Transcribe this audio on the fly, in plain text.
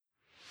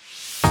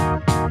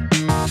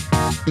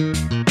This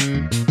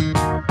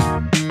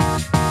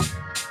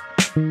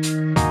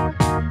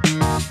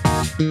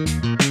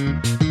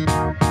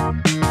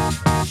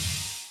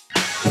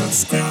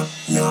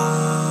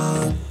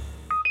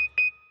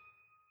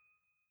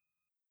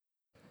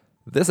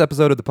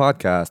episode of the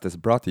podcast is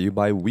brought to you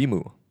by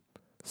Weimu.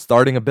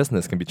 Starting a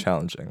business can be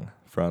challenging,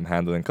 from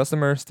handling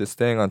customers to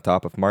staying on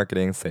top of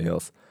marketing,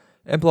 sales,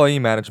 employee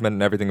management,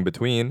 and everything in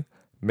between.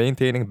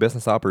 Maintaining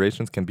business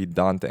operations can be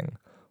daunting.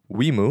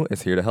 Weimu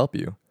is here to help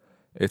you.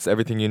 It's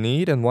everything you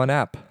need in one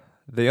app.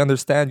 They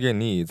understand your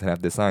needs and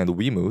have designed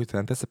Weimu to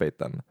anticipate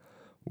them.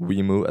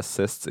 Weimu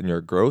assists in your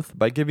growth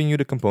by giving you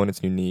the components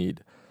you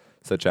need,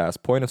 such as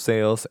point of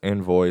sales,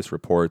 invoice,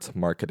 reports,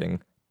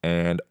 marketing,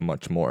 and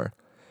much more.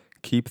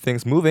 Keep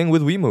things moving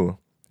with Weimu.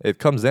 It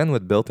comes in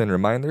with built-in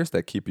reminders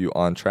that keep you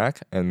on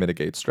track and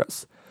mitigate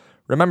stress.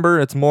 Remember,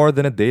 it's more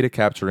than a data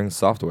capturing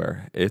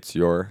software. It's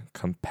your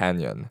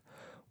companion.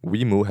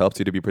 Weimu helps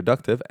you to be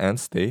productive and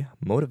stay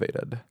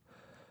motivated.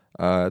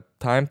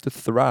 Time to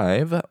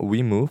thrive.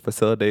 Weimu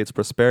facilitates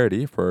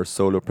prosperity for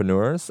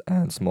solopreneurs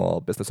and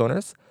small business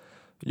owners.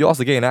 You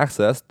also gain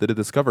access to the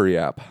Discovery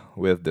app.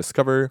 With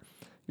Discover,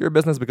 your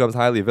business becomes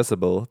highly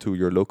visible to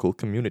your local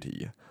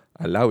community,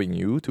 allowing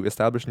you to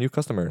establish new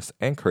customers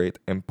and create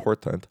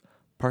important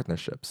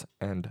partnerships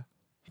and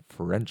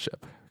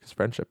friendship. Because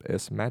friendship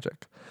is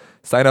magic.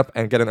 Sign up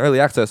and get an early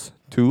access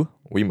to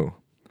Weimu.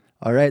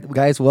 All right,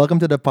 guys, welcome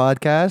to the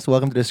podcast.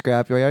 Welcome to the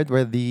Scrapyard,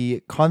 where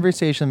the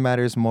conversation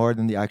matters more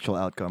than the actual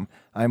outcome.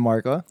 I'm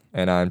Marco.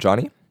 And I'm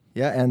Johnny.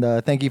 Yeah, and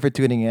thank you for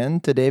tuning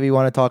in. Today, we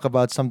want to talk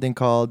about something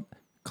called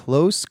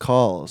close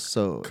calls.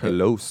 So,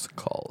 Close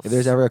calls. if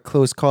there's ever a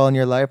close call in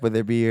your life, whether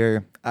it be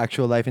your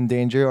actual life in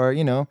danger or,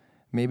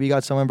 maybe you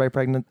got someone a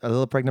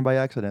little pregnant by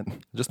accident.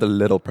 Just a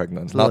little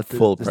pregnant, Just not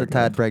full just pregnant. a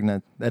tad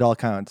pregnant. It all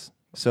counts.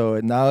 So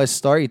now it's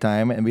story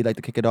time, and we'd like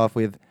to kick it off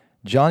with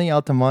Johnny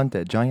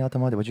Altamonte. Johnny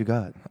Altamonte, what you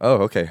got? Oh,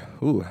 okay.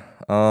 Ooh.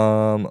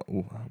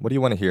 What do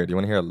you want to hear? Do you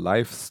want to hear a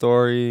life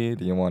story?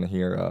 Do you want to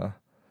hear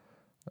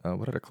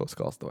what other close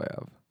calls do I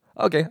have?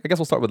 Okay, I guess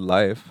we'll start with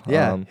life.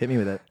 Yeah, hit me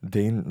with it.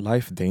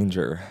 Life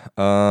danger.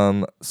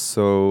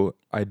 So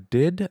I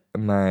did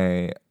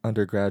my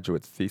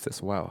undergraduate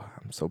thesis. Wow,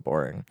 I'm so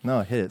boring.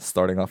 No, hit it.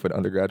 Starting off with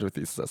undergraduate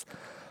thesis.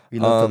 We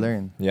love to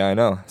learn. Yeah, I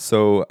know.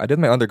 So I did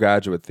my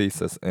undergraduate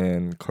thesis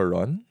in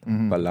Coron,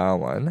 Mhm.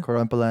 Palawan.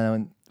 Coron,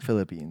 Palawan,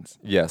 Philippines.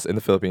 Yes, in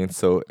the Philippines.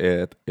 So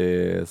it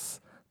is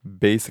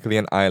basically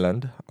an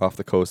island off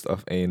the coast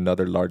of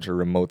another larger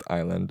remote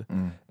island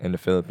in the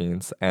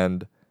Philippines.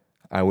 And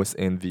I was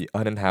in the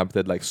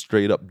uninhabited, like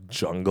straight up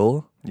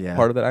jungle Yeah.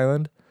 part of that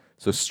island.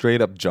 So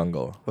straight up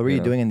jungle. What were you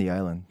know. doing in the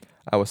island?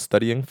 I was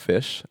studying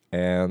fish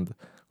and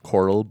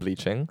coral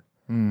bleaching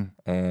and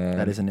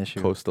That is an issue.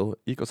 coastal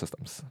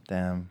ecosystems.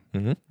 Damn.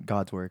 Mm-hmm.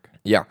 God's work.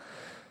 Yeah.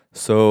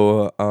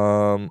 So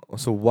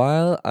so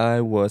while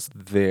I was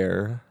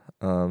there,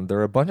 there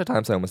were a bunch of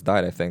times I almost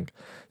died, I think.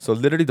 So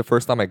literally the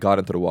first time I got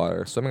into the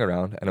water, swimming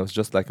around, and it was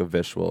just like a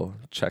visual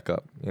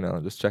checkup,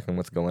 just checking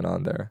what's going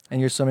on there.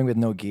 And you're swimming with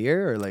no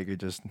gear, or like you're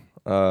just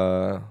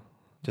Uh,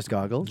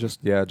 goggles?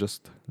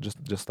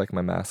 just like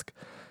my mask.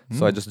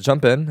 So I just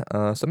jump in,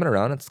 swimming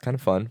around. It's kind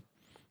of fun,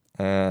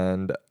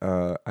 and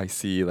I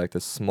see like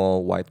this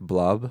small white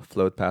blob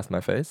float past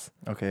my face.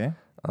 Okay.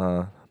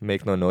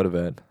 Make no note of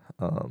it.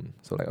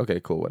 So like, okay,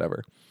 cool,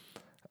 whatever.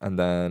 And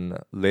then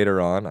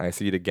later on, I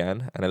see it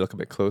again, and I look a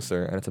bit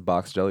closer, and it's a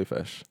box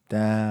jellyfish.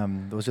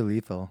 Damn, those are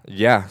lethal.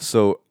 Yeah.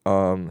 So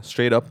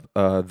straight up,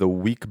 the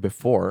week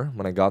before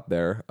when I got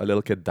there, a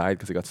little kid died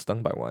because he got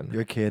stung by one.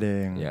 You're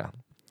kidding. Yeah.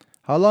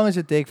 How long does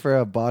it take for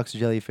a box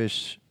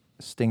jellyfish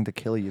sting to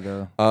kill you,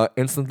 though?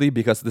 Instantly,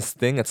 because the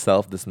sting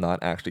itself does not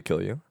actually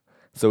kill you.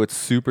 So it's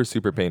super,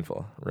 super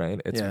painful,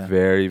 right? It's Yeah.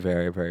 very,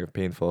 very, very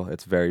painful.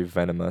 It's very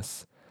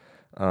venomous.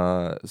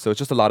 So it's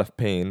just a lot of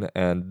pain,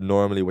 and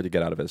normally what you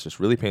get out of it is just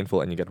really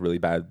painful, and you get really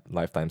bad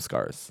lifetime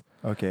scars.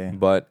 Okay.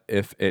 But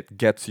if it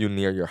gets you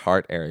near your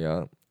heart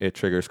area, it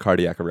triggers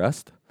cardiac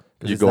arrest.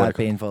 Because it's that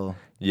painful.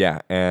 Yeah,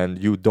 and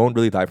you don't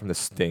really die from the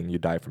sting; you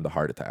die from the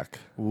heart attack.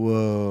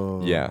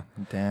 Whoa. Yeah.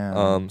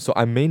 Damn. So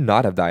I may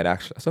not have died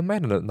actually. So it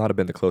might not have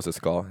been the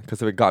closest call,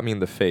 because if it got me in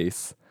the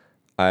face,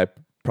 I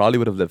probably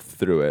would have lived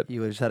through it.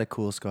 You would have just had a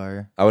cool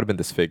scar. I would have been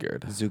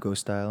disfigured. Zuko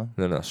style.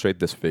 No, straight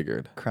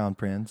disfigured. Crown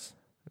Prince.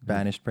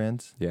 Banished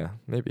Prince. Yeah,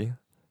 maybe.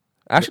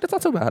 Actually, that's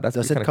not so bad. That's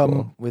Does it kinda come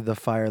cool. with the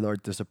Fire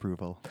Lord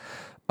disapproval?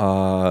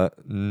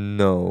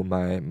 No,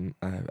 I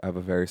have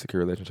a very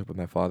secure relationship with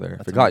my father. If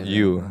That's it got amazing.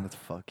 you, That's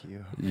fuck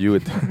you. you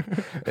would,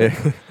 it,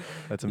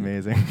 That's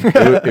amazing.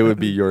 it would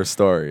be your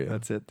story.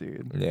 That's it,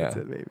 dude. Yeah. That's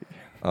it,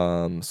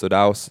 baby. So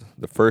that was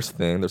the first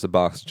thing. There's a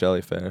box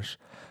jellyfish.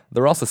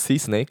 There are also sea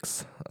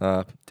snakes,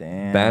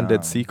 Damn.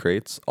 banded sea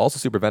crates, also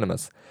super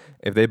venomous.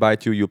 If they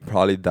bite you, you'll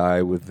probably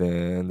die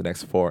within the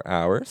next 4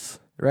 hours.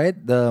 Right?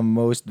 The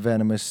most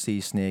venomous sea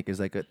snake is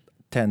like a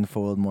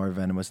tenfold more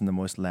venomous than the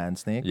most land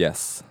snake.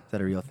 Yes. Is that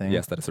a real thing?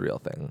 Yes, that is a real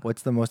thing.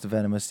 What's the most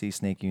venomous sea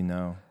snake you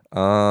know?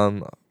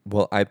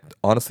 Well, I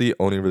honestly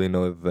only really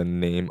know the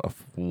name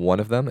of one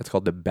of them. It's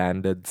called the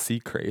banded sea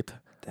crate.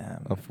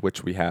 Damn. of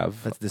which we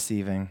have. That's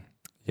deceiving.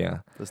 Yeah.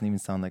 Doesn't even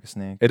sound like a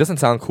snake. It doesn't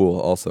sound cool.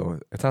 Also,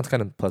 it sounds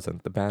kind of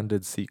pleasant. The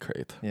banded sea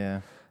crate.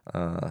 Yeah.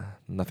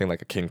 Nothing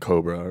like a king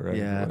cobra, right?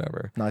 Yeah.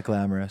 Whatever. Not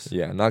glamorous.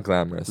 Yeah, not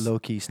glamorous. Low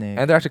key snake.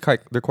 And they're actually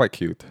they're quite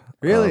cute.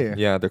 Really?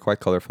 Yeah, they're quite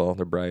colorful.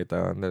 They're bright.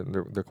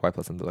 They're quite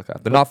pleasant to look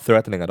at. They're not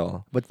threatening at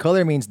all. But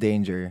color means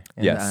danger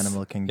in Yes. the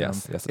animal kingdom.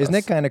 Yes, Isn't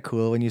does. it kind of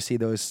cool when you see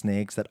those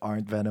snakes that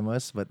aren't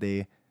venomous, but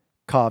they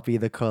copy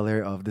the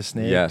color of the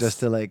snake Yes. just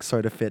to like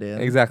sort of fit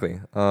in? Exactly.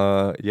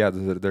 Yeah.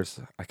 There's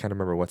I can't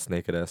remember what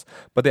snake it is,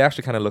 but they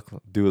actually kind of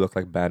look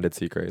like banded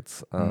sea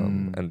crates.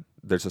 And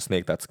there's a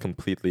snake that's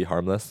completely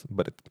harmless,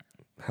 but it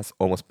has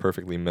almost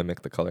perfectly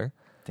mimicked the color.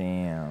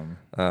 Damn.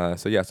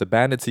 So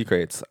banded sea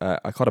crates.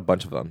 I caught a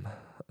bunch of them.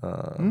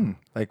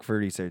 Like for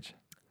research.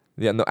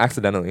 Yeah, no,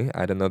 accidentally.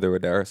 I didn't know they were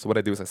there. So what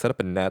I do is I set up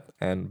a net,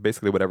 and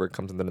basically whatever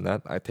comes into the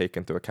net, I take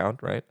into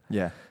account, right?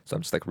 Yeah. So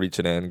I'm just like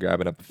reaching in,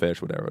 grabbing up a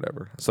fish,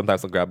 whatever.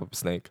 Sometimes I'll grab up a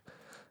snake.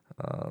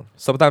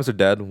 Sometimes they're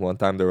dead. One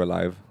time they were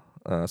alive,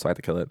 so I had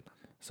to kill it.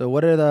 So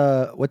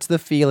what's the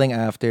feeling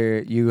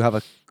after you have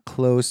a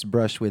close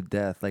brush with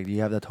death? Like, do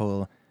you have that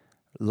whole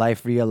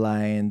life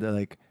realigned,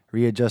 like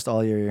readjust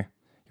all your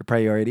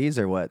priorities,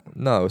 or what?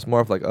 No, it's more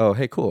of like, oh,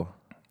 hey, cool.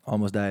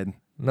 Almost died.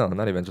 No,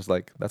 not even. Just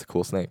like, that's a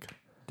cool snake.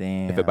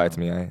 Damn. If it bites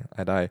me,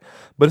 I die.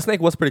 But a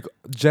snake was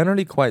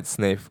generally quite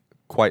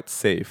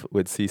safe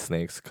with sea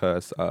snakes,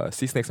 because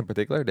sea snakes in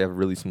particular, they have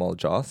really small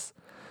jaws,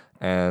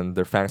 and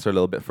their fangs are a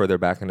little bit further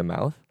back in the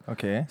mouth.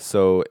 Okay.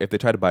 So if they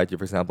try to bite you,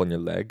 for example, in your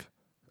leg,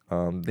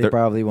 They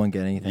probably won't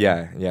get anything.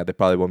 yeah, they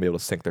probably won't be able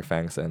to sink their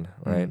fangs in,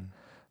 right?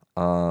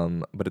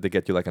 Mm. But if they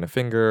get you like in a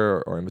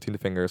finger or in between the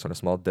fingers or in a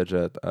small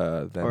digit,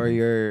 then Or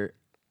your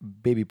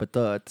baby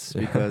patots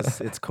because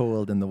it's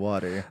cold in the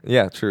water.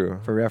 yeah, true.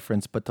 For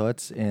reference,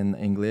 patots in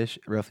English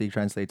roughly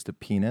translates to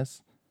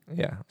penis.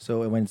 Yeah,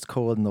 So when it's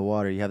cold in the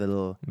water, you have the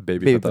little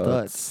baby baby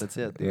patots. patots. That's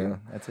it. Dude. Yeah.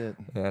 That's it.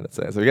 Yeah, that's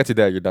it. So if it gets you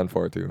there, you're done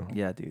for too.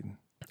 Yeah, dude.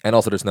 And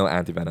also, there's no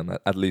anti-venom,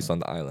 at least on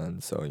the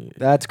island. So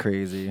That's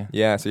crazy.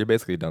 yeah, so you're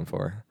basically done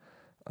for.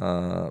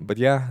 But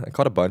yeah, I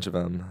caught a bunch of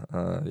them.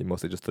 You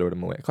mostly just throw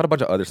them away. I caught a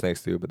bunch of other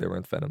snakes too, but they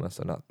weren't venomous,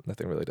 so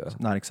nothing really to.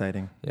 Not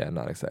exciting. Yeah,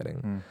 not exciting.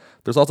 Mm.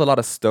 There's also a lot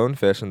of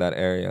stonefish in that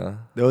area.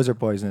 Those are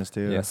poisonous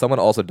too. Yeah, someone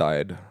also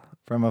died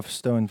From a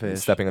stonefish.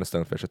 stepping on a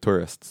stonefish. A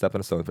tourist stepped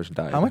on a stonefish and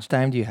died. How much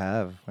time do you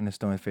have when a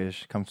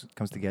stonefish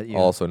comes to get you?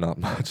 Also, not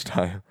much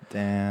time.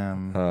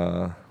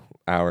 Damn.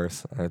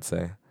 Hours, I'd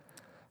say.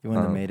 You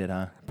wouldn't have made it,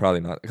 huh? Probably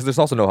not, because there's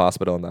also no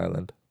hospital on the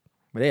island.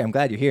 But hey, I'm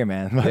glad you're here,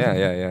 man.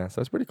 yeah.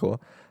 So it's pretty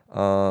cool.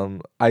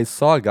 I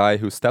saw a guy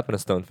who stepped on a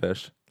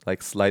stonefish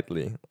like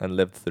slightly and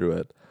lived through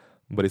it,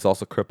 but he's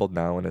also crippled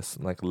now, and his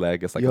like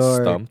leg is like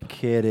You're a stump.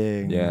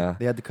 kidding. Yeah.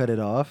 They had to cut it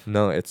off.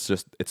 No, it's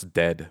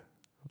dead.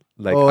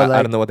 Like, Oh, I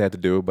like- don't know what they had to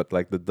do, but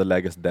like the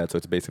leg is dead, so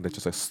it's basically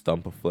just a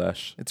stump of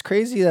flesh. It's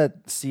crazy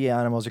that sea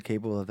animals are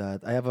capable of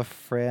that. I have a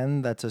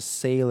friend that's a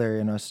sailor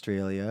in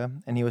Australia,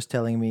 and he was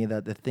telling me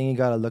that the thing you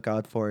gotta look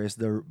out for is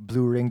the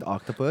blue-ringed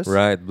octopus.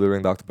 Right,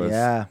 blue-ringed octopus.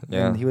 Yeah.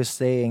 Yeah. And he was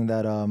saying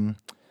that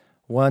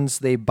once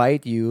they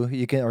bite you,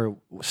 you can or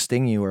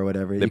sting you or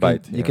whatever. They you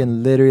bite, Can, you yeah.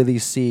 can literally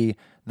see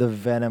the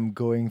venom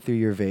going through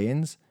your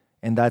veins,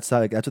 and that's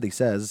what he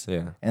says.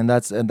 Yeah. And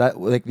that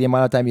like the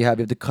amount of time you have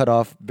to cut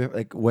off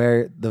like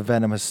where the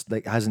venom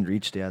hasn't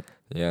reached yet.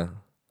 Yeah.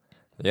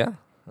 Yeah.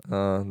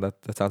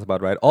 That sounds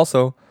about right.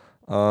 Also,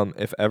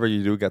 if ever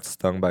you do get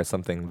stung by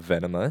something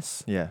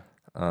venomous, Yeah.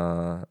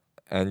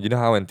 and you know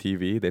how in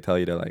TV they tell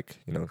you to like,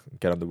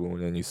 get on the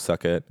wound and you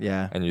suck it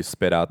Yeah. and you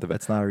spit out the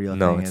That's not a real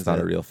No, thing. it's is not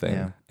it? a real thing.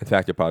 Yeah. In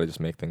fact, you'll probably just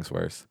make things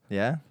worse.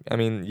 Yeah. I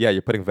mean, yeah,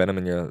 you're putting venom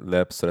in your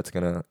lips, so that's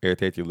gonna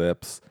irritate your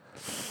lips.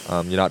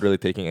 You're not really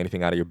taking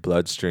anything out of your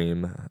bloodstream,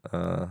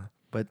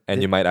 But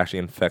and you might actually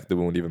infect the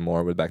wound even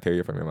more with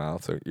bacteria from your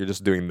mouth. So you're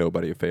just doing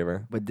nobody a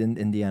favor. But didn't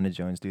Indiana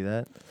Jones do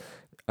that?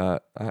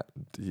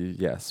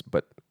 Yes,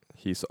 but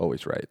he's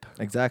always right.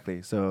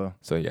 Exactly. So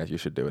So yeah, you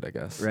should do it, I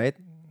guess. right.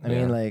 I Yeah.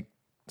 mean, like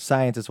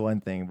science is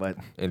one thing, but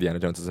Indiana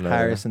Jones is another.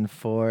 Harrison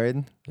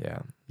Ford, Yeah.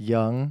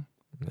 young,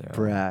 Yeah.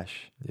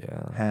 brash,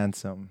 Yeah.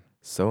 handsome,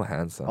 So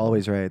handsome.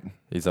 always right.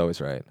 He's always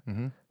right.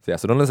 Mm-hmm. So yeah.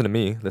 So don't listen to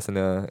me. Listen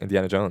to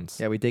Indiana Jones.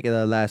 Yeah, we take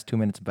the last 2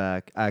 minutes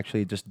back.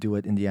 Actually, just do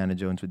what Indiana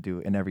Jones would do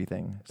in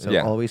everything. So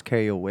Yeah. always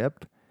carry a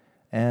whip,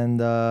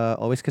 and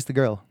always kiss the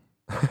girl.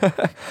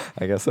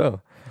 I guess so.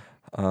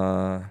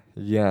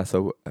 Yeah.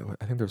 So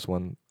I think there's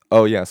one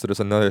oh yeah. So there's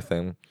another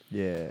thing.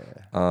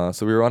 Yeah,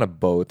 So we were on a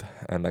boat,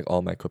 and like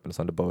all my equipment's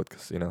on the boat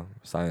because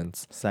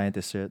science.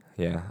 scientist shit.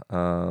 Yeah.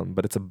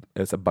 But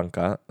it's a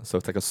banca, so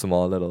it's like a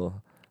small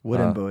little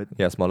Wooden boat.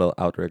 yeah, small little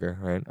outrigger,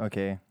 right?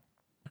 Okay.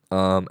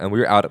 And we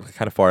were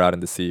kind of far out in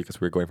the sea because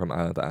we were going from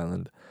island to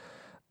island,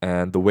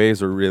 and the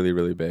waves were really,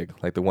 really big,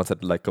 like the ones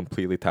that like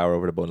completely tower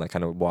over the boat and like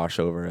kind of wash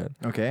over it,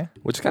 Okay.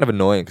 which is kind of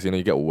annoying because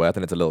you get wet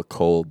and it's a little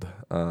cold.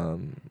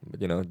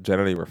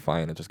 Generally we're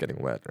fine at just getting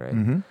wet, right?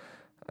 Mm-hmm.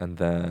 And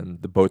then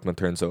the boatman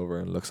turns over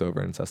and looks over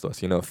and says to us,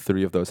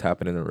 3 of those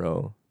happen in a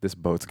row. This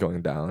boat's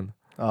going down.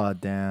 Oh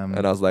damn.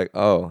 And I was like,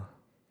 oh,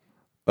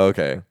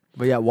 okay.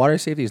 But yeah, water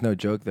safety is no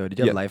joke though. Did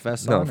you have Yeah. life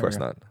vests No, on? of course or-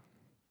 not.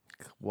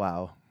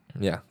 Wow.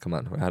 Yeah, come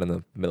on. We're out in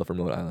the middle of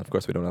remote island. Of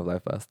course, we don't have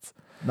life vests.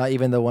 Not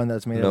even the one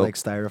that's made of Nope. like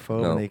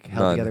styrofoam, No, like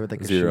held none. together with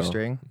like a Zero.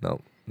 shoestring. No,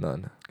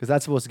 none. Because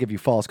that's supposed to give you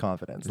false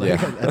confidence. Like,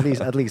 Yeah.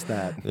 at least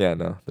that. Yeah,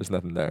 no, there's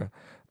nothing there.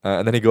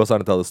 And then he goes on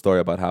to tell the story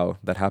about how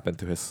that happened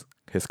to his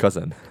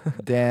cousin.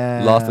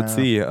 Damn. Lost at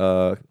sea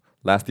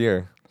last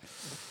year.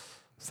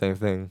 Same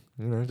thing.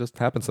 You know, it just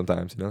happens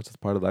sometimes. You know, it's just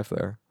part of life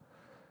there.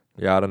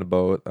 You're out on a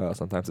boat.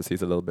 Sometimes the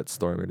sea's a little bit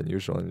stormier than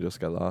usual, and you just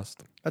get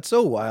lost. That's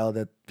so wild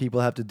that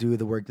people have to do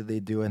the work that they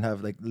do and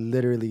have like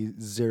literally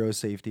zero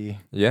safety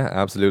Yeah,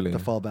 absolutely. to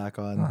fall back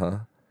on. Uh-huh.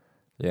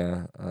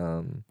 Yeah.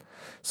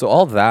 So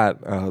all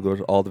that, those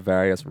were all the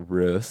various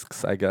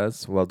risks, I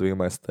guess, while doing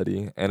my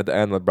study. And at the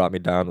end, what brought me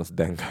down was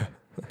dengue.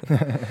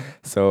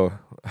 So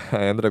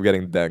I ended up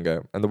getting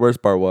dengue. And the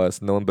worst part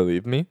was no one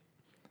believed me.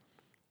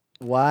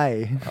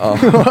 Why?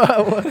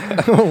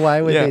 Oh.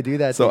 Why would Yeah, they do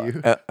that so, to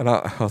you? and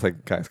I was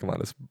like, guys, come on,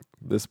 this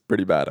is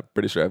pretty bad. I'm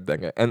pretty sure I have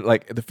dengue. And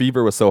like the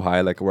fever was so high,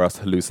 like where I was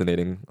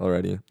hallucinating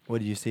already. What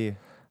did you see?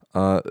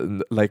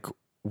 Like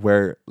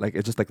where like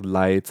it's just like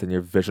lights and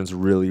your vision's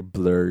really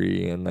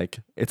blurry and like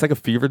it's like a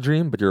fever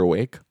dream, but you're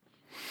awake.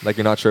 Like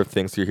you're not sure if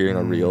things you're hearing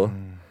are real.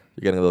 Mm.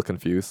 You're getting a little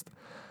confused.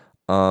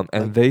 And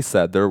Like- they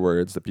said their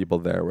words, the people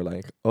there were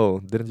like, "Oh,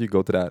 didn't you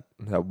go to that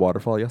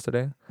waterfall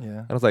yesterday?"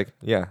 Yeah. And I was like,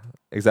 "Yeah,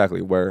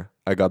 exactly. Where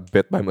I got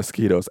bit by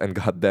mosquitoes and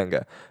got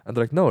dengue." And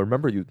they're like, "No,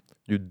 remember you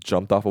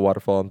jumped off a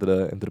waterfall into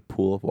the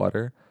pool of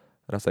water?"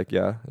 And I was like,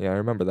 "Yeah, I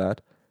remember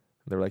that."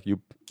 And they were like,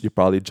 "You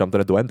probably jumped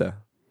in a duende."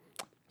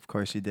 Of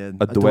course you did.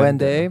 A A duende,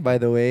 duende. by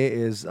the way,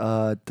 is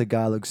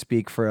Tagalog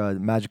speak for a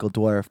magical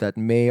dwarf that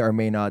may or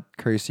may not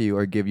curse you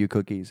or give you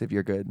cookies if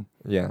you're good.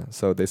 Yeah.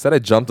 So they said I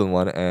jumped on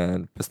one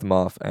and pissed him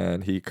off,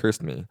 and he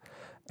cursed me.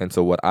 And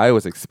so what I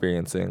was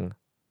experiencing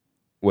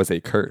was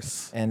a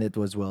curse. And it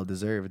was well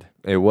deserved.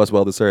 It was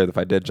well deserved if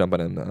I did jump on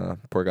him,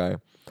 poor guy.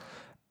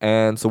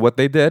 And so what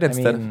they did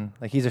instead, I mean,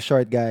 like he's a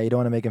short guy. You don't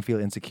want to make him feel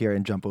insecure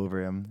and jump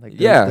over him. Like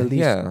Yeah, the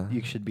least yeah.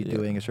 you should be Yeah.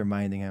 doing is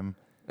reminding him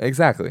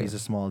exactly. he's a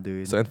small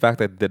dude. So in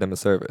fact, I did him a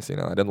service. You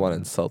know, I didn't want to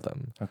insult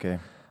him. Okay.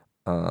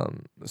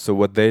 So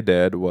what they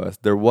did was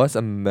there was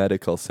a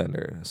medical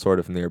center sort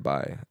of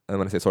nearby, and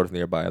when I say sort of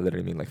nearby, I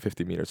literally mean like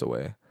 50 meters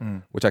away,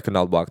 Mm. which I could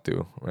not walk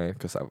to, right?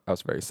 Because I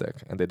was very sick,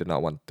 and they did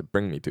not want to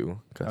bring me to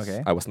because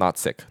Okay. I was not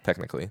sick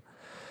technically.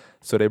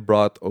 So they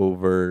brought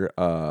over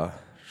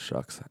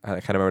shucks, I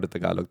can't remember the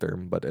Tagalog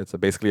term, but it's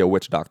basically a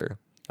witch doctor.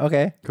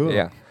 Okay. Cool.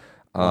 Yeah.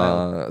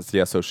 Wild.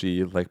 So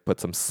she like put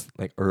some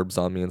like herbs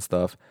on me and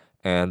stuff,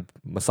 and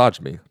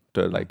massaged me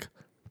to like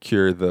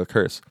cure the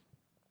curse,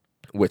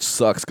 which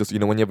sucks because you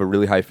know when you have a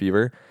really high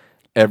fever,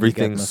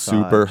 everything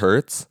super massaged.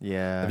 hurts.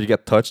 Yeah. If you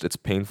get touched, it's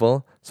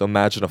painful. So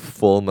imagine a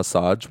full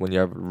massage when you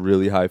have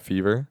really high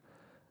fever.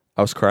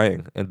 I was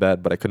crying in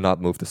bed, but I could not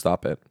move to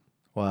stop it.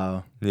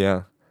 Wow.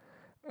 Yeah.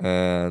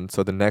 And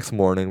so the next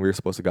morning we were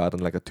supposed to go out on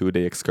like a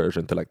 2-day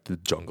excursion to like the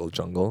jungle.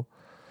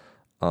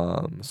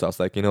 So I was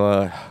like, you know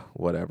what,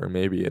 whatever.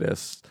 Maybe it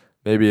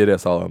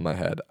is all in my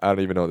head. I don't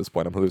even know at this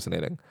point. I'm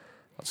hallucinating.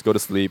 I'll just go to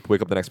sleep,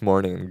 wake up the next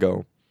morning and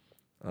go.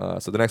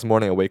 So the next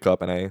morning I wake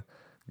up and I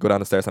go down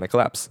the stairs and I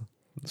collapse.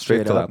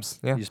 Straight up? collapse.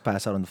 Yeah. You just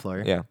pass out on the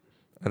floor. Yeah.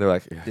 And they're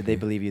like, Did they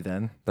believe you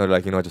then? they're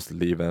like, you know what, just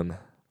leave him.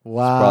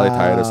 Wow. Probably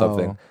tired or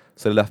something.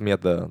 So they left me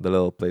at the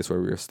little place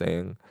where we were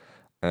staying.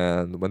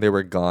 And when they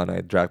were gone, I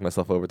dragged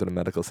myself over to the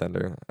medical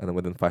center. And then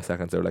within 5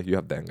 seconds, they were like, you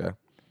have dengue. Man.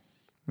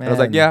 And I was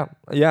like, yeah,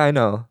 I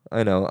know.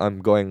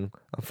 I'm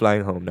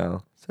flying home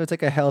now. So it's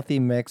like a healthy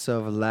mix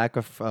of lack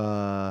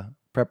of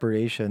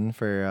preparation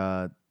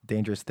for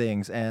dangerous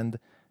things and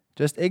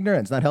just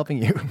ignorance not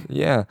helping you.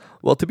 Yeah.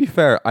 Well, to be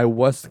fair, I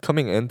was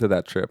coming into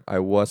that trip, I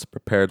was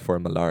prepared for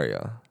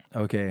malaria.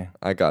 Okay.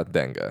 I got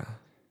dengue.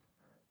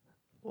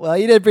 Well,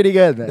 you did pretty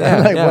good, man. Yeah,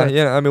 Like, yeah, one,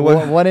 yeah. I mean,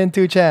 what? 1 in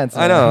 2 chance.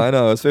 I man.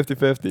 know. It's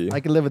 50-50. I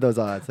can live with those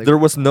odds. Like, There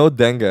was no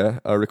dengue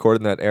recorded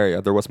in that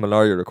area. There was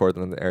malaria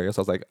recorded in the area. So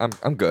I was like,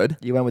 I'm good.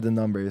 you went with the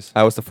numbers.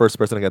 I was the first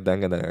person to get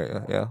dengue in that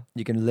area. Yeah.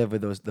 You can live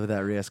with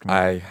that risk, man.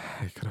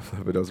 I could have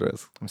lived with those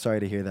risks. I'm sorry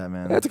to hear that,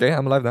 man. That's okay.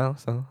 I'm alive now.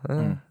 So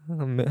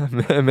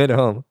Mm. I made it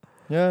home.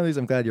 Yeah, at least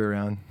I'm glad you're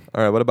around.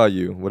 All right. What about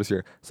you? What is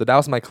your? So that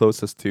was my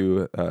closest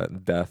to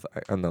death.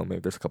 I don't know.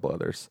 Maybe there's a couple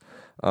others.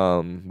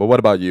 But what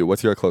about you?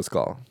 What's your close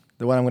call?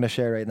 The one I'm going to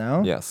share right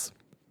now? Yes.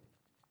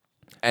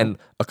 And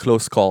a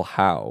close call,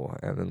 how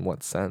and in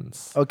what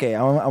sense? Okay,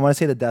 I want to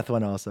say the death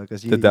one also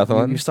because The death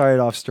one? You started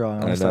off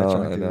strong. I start know.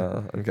 strong I too.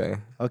 know. Okay.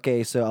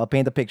 Okay, so I'll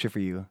paint a picture for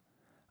you.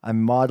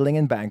 I'm modeling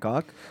in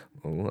Bangkok.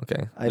 Oh,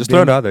 okay. I've Just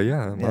throw it been- out there.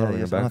 Yeah. Yeah, modeling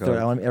yes, in I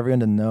Bangkok. want everyone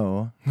to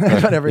know. I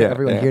want Yeah,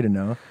 everyone yeah. here to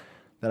know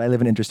that I live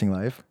an interesting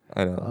life.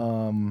 I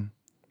know.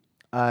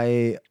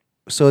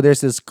 So there's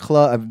this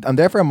club. I'm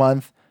there for a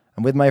month.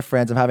 I'm with my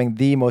friends. I'm having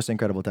the most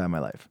incredible time of my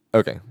life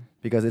Okay.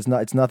 because it's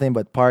nothing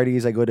but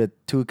parties. I go to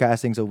 2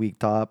 castings a week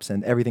tops,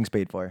 and everything's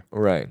paid for.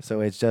 Right. So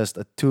it's just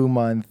a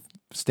 2-month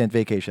stint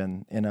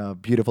vacation in a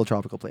beautiful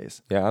tropical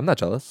place. Yeah. I'm not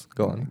jealous.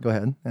 Go on. Go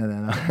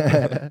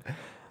ahead.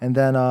 And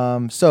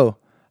then so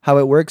how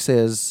it works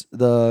is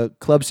the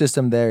club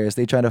system there is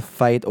they try to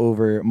fight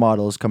over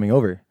models coming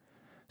over.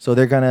 So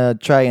they're gonna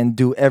try and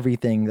do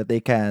everything that they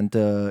can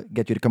to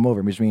get you to come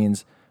over, which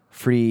means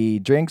free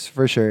drinks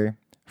for sure,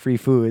 free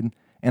food,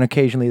 and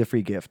occasionally the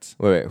free gifts.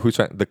 Wait, who's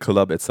trying? The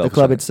club itself. The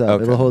club trying- itself,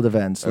 Okay. it'll hold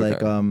events. Okay.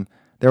 Like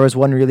there was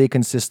one really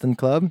consistent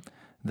club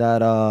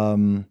that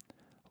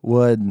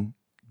would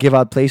give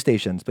out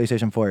PlayStation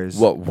 4s.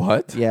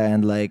 What? Yeah,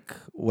 and like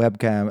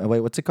webcam. Wait,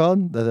 what's it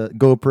called? The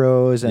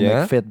GoPros and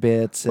Yeah? like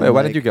Fitbits. And Wait,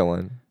 why like, did you get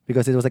one?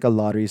 Because it was like a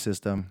lottery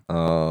system.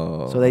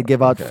 Oh. So they'd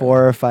give out okay.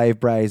 4 or 5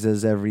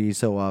 prizes every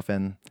so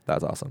often,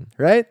 That's awesome.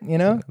 right? You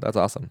know. That's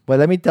awesome. But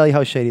let me tell you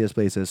how shady this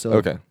place is. So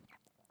Okay.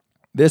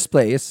 this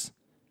place,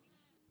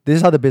 this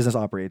is how the business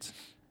operates.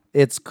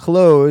 It's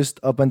closed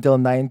up until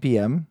 9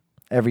 p.m.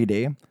 every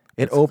day.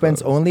 It It's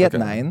opens closed. only at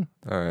Okay. 9,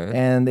 All right.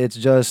 and it's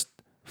just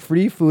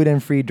free food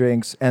and free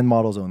drinks and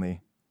models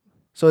only.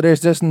 So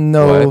there's just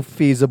no What?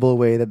 feasible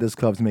way that this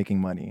club's making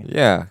money.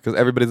 Yeah, because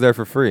everybody's there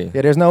for free.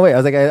 Yeah, there's no way. I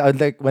was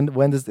like,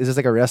 when is this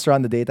like a restaurant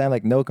in the daytime?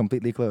 Like, no,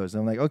 completely closed.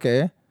 I'm like,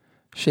 okay,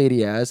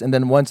 shady ass. And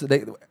then once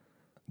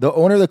the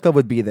owner of the club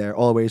would be there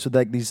always with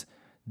like these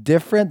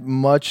different,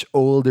 much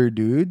older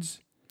dudes.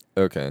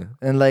 Okay.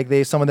 And like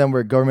some of them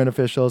were government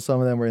officials,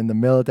 some of them were in the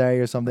military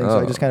or something. So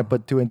I just Oh. kind of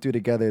put 2 and 2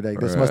 together. Like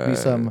this must be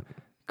some Right.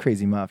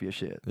 crazy mafia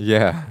shit,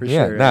 Yeah. For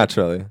yeah. sure, right?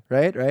 Naturally.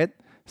 right?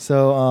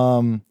 So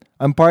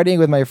I'm partying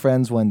with my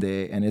friends one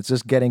day, and it's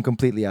just getting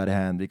completely out of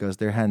hand because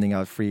they're handing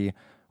out free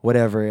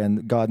whatever,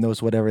 and God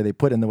knows whatever they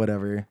put in the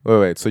whatever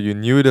Wait. So you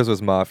knew this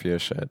was mafia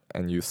shit,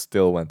 and you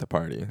still went to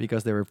party.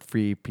 because there were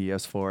free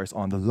PS4s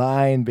on the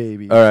line,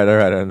 baby. All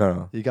right.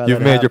 No. You gotta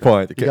You've made your have-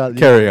 point. you gotta-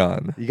 Carry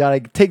on. You gotta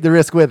take the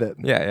risk with it.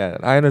 Yeah.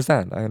 I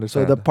understand.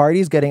 So the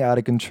party's getting out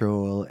of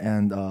control,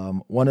 and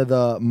one of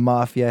the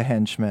mafia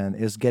henchmen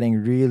is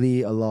getting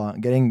really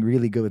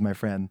good with my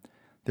friend.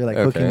 They're like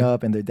hooking Okay.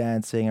 up and they're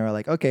dancing, and we're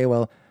like, okay,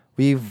 well,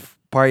 we've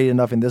partied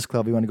enough in this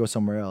club. We want to go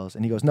somewhere else.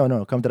 And he goes,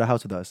 no, come to the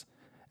house with us.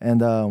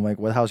 And I'm like,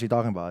 what house are you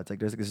talking about? It's like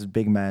there's like this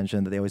big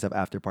mansion that they always have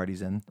after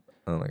parties in.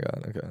 Oh my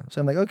god. Okay.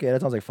 So I'm like, okay, that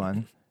sounds like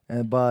fun.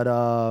 But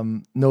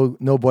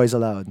no boys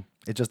allowed.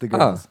 It's just the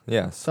girls.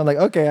 Yes. So I'm like,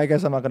 okay, I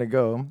guess I'm not gonna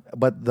go.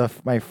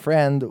 But my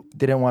friend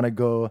didn't want to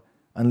go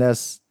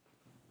unless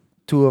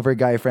 2 of her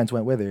guy friends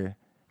went with her,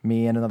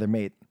 me and another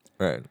mate.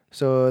 Right.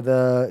 So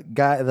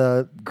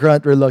the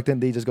grunt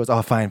reluctantly just goes,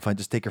 oh, fine,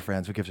 just take your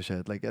friends. Who gives a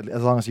shit? Like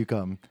as long as you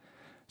come.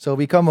 So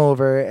we come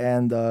over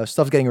and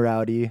stuff's getting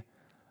rowdy.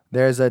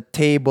 There's a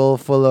table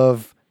full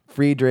of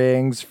free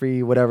drinks,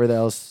 free whatever the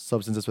else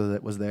substances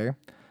was there,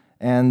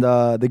 and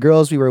the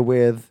girls we were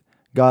with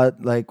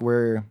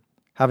were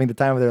having the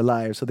time of their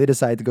lives. So they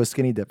decided to go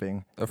skinny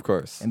dipping. Of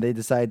course. And they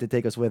decided to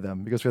take us with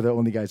them because we're the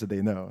only guys that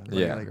they know.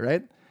 Yeah.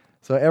 Right?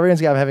 So everyone's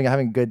having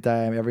a good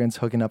time. Everyone's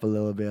hooking up a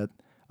little bit.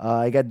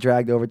 I got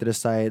dragged over to the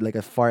side, like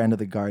a far end of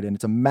the garden.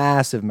 It's a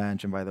massive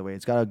mansion, by the way.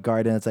 It's got a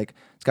garden. It's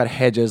got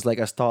hedges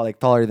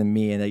taller than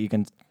me, and you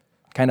can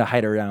kind of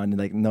hide around and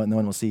like no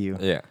one will see you.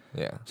 Yeah.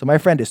 So my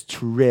friend is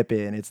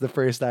tripping. It's the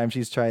first time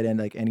she's tried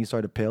any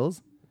sort of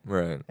pills.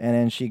 Right. And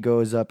then she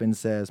goes up and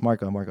says,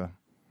 Marco,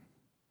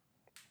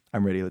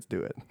 I'm ready. Let's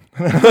do it.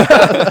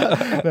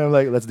 And I'm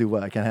like, let's do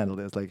what? I can't handle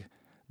this. Like,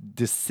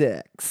 the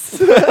sex.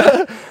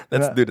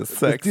 Let's do the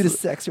sex. Let's do the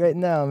sex right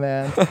now,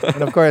 man.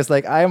 And of course,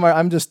 like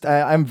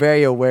I'm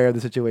very aware of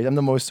the situation. I'm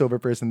the most sober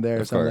person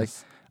there. Of So I'm like,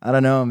 course. I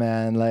don't know,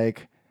 man.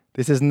 Like,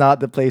 this is not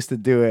the place to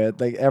do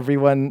it. Like,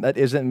 everyone that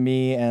isn't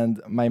me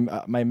and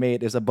my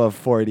mate is above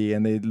 40,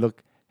 and they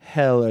look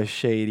hella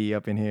shady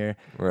up in here.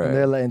 Right.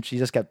 And she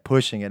just kept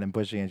pushing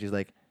it. She's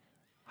like,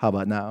 how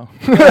about now?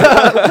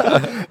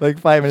 Like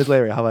 5 minutes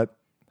later, how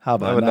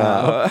about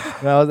now?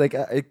 And I was like,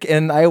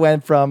 and I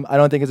went from I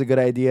don't think it's a good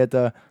idea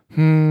to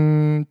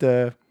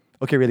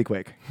okay, really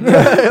quick.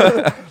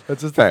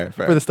 That's just Fair.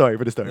 for the story.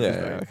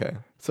 Yeah. Okay.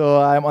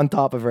 So I'm on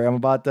top of her. I'm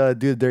about to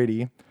do the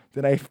dirty.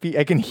 Then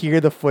I can hear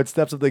the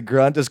footsteps of the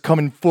grunt just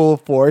coming full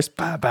force.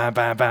 Bam, bam,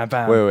 bam, bam,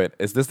 bam. Wait.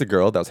 Is this the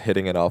girl that was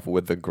hitting it off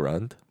with the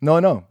grunt?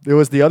 No. It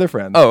was the other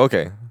friend. Oh,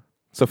 okay.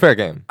 So fair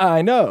game.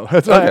 I know.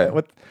 That's why.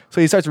 Okay. So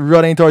he starts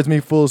running towards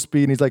me full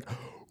speed, and he's like,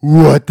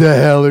 "What the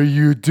hell are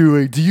you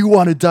doing? Do you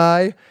want to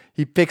die?"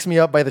 He picks me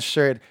up by the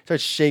shirt,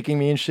 starts shaking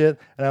me and shit,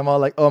 and I'm all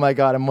like, "Oh my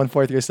god, I'm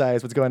 1/4 your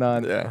size. What's going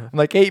on?" Yeah. I'm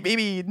like, "Hey,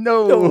 baby,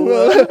 no.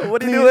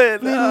 What are you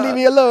Leave- doing? Leave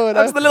me alone.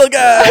 I'm just the little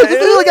guy. I'm the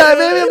little guy,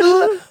 baby. I'm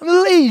the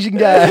little Asian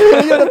guy.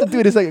 You don't have to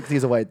do this like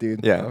he's a white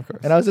dude." Yeah, of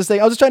course. And I was just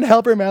trying to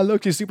help her, man.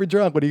 Look, she's super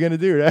drunk. What are you gonna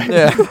do, right?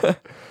 Yeah.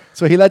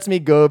 So he lets me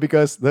go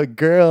because the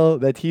girl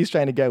that he's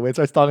trying to get with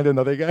starts talking to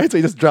another guy. So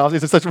he just drops. He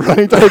just starts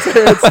running towards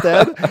her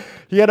instead.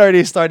 He had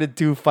already started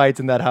 2 fights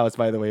in that house,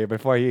 by the way,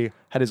 before he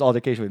had his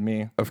altercation with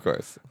me. Of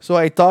course. So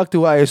I talked to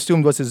who I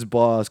assumed was his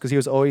boss because he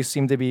was always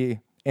seemed to be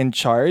in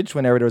charge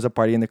whenever there was a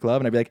party in the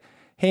club. And I'd be like,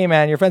 "Hey,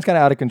 man, your friend's kind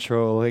of out of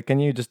control. Like, can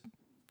you just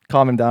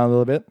calm him down a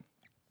little bit?"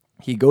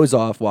 He goes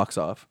off, walks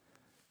off,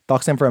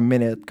 talks to him for a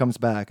minute, comes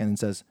back, and then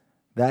says,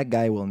 "That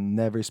guy will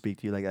never speak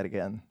to you like that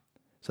again."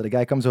 So the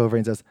guy comes over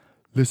and says,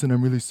 "Listen,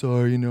 I'm really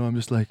sorry. I'm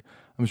just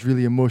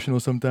really emotional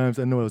sometimes.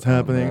 I know what was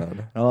happening."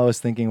 man. And all I was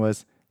thinking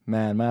was,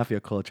 Man, mafia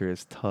culture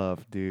is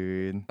tough,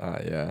 dude.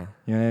 Yeah.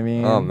 You know what I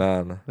mean? Oh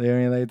man. You know what I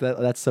mean? Like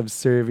that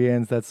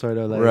subservience, that sort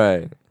of like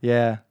Right.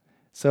 yeah.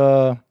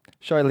 So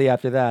shortly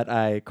after that,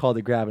 I called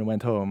a grab and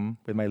went home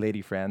with my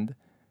lady friend,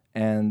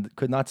 and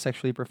could not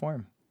sexually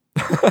perform.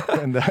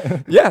 And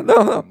Yeah.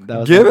 No. That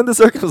was Given the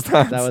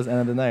circumstance. that was the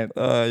end of the night.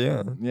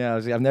 Yeah. Yeah,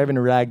 I've never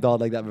been ragdolled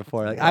like that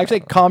before. Like I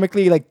actually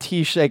comically like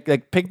t-shirt,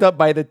 like picked up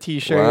by the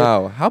t-shirt.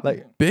 Wow. How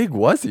like- big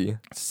was he?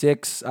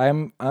 6.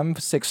 I'm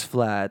 6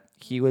 flat.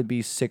 He would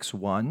be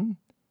 6'1",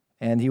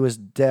 and he was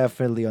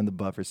definitely on the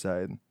buffer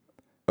side.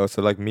 Oh, so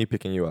like me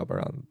picking you up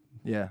around.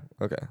 Yeah.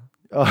 Okay.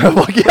 Oh,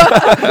 well,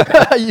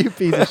 yeah. You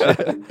piece of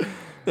shit.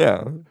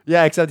 Yeah.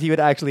 Yeah, except he would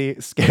actually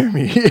scare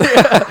me.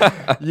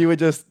 You would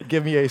just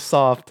give me a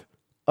soft,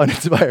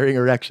 uninspiring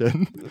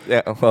erection.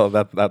 Yeah. Well,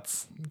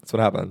 that's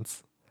what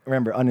happens.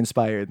 Remember,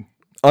 uninspired.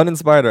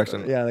 Uninspired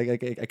action. Yeah, like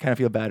I kind of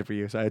feel bad for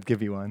you, so I'd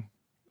give you one.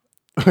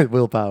 With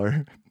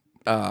willpower.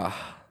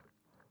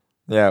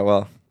 Yeah.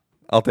 Well,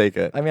 I'll take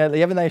it. I mean, you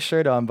have a nice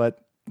shirt on, but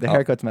the Oh.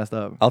 haircut's messed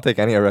up. I'll take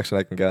any erection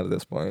I can get at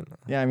this point.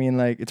 Yeah, I mean,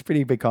 like, it's a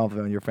pretty big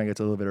compliment when your friend gets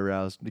a little bit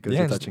aroused because Yeah,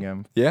 you're just- touching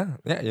him. Yeah.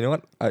 Yeah. You know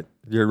what?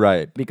 You're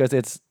right. Because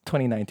it's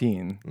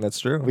 2019. That's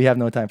true. We have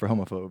no time for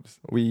homophobes.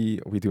 We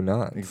do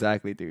not.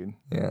 Exactly, dude.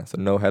 Yeah. So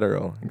no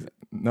hetero.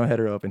 No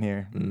hetero up in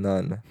here.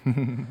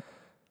 None.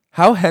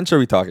 How hench are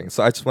we talking?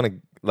 So I just want to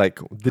like.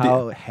 Did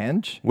How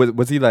hench? he?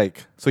 Was he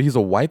like? So he's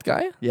a white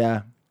guy?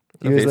 Yeah.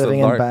 He Okay, was so living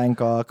in large.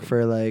 Bangkok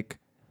for like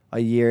a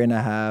year and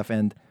a half,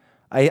 and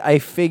I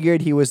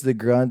figured he was the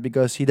grunt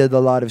because he did a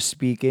lot of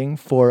speaking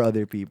for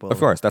other people. Of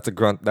course, that's a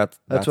grunt. That's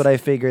what I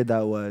figured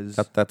that was.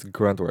 That's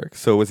grunt work.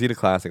 So was he the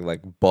classic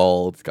like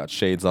bald, got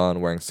shades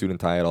on, wearing suit and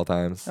tie at all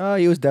times? Oh,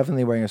 he was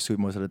definitely wearing a suit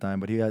most of the time,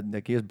 but he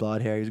has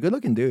blonde hair. He's a good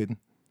looking dude.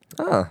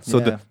 So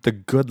Yeah. the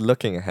good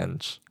looking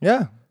hench.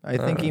 Yeah. I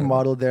think he Alright.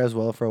 modeled there as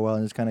well for a while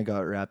and just kind of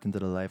got wrapped into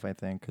the life, I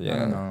think. I Yeah.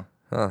 don't know.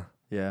 Huh.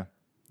 Yeah.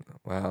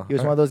 Wow. He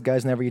was All one of right. those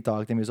guys, whenever you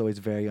talked to him, he was always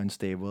very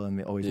unstable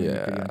and always made me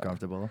pretty Yeah.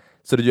 uncomfortable.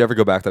 So did you ever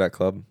go back to that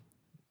club?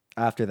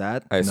 After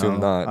that, I assume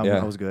no, not, yeah.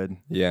 I was good.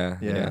 Yeah.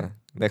 Yeah.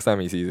 Next time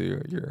he sees you,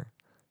 you're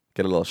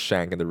get a little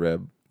shank in the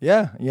rib.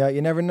 Yeah,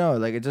 you never know.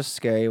 Like, it's just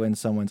scary when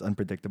someone's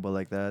unpredictable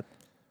like that.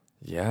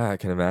 Yeah, I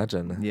can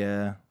imagine.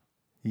 Yeah.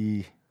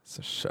 Eeh.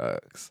 So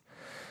shucks.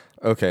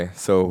 Okay,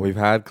 so we've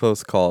had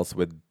close calls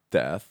with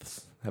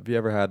deaths. Have you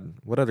ever had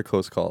what other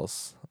close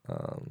calls?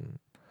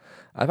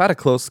 I've had a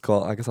close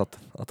call. I guess I'll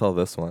tell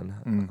this one.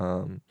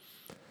 Mm.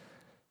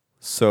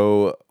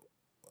 So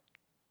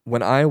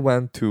when I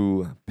went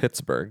to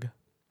Pittsburgh,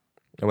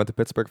 I went to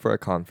Pittsburgh for a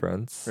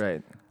conference.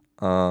 Right.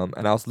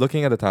 And I was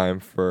looking at the time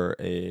for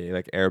a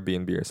like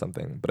Airbnb or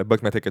something, but I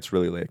booked my tickets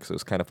really late, so it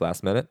was kind of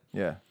last minute.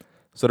 Yeah.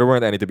 So there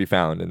weren't any to be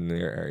found in the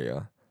near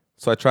area.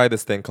 So I tried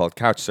this thing called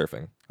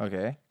Couchsurfing.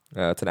 Okay.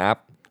 It's an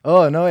app.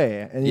 Oh, no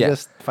way. And you Yeah.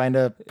 just find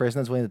a person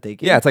that's willing to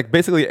take you? Yeah, it's like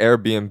basically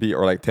Airbnb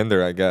or like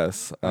Tinder, I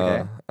guess.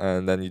 Okay.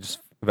 And then you just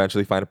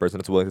eventually find a person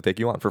that's willing to take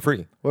you on for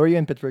free. What were you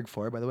in Pittsburgh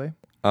for, by the way?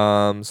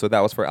 So that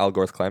was for Al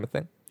Gore's climate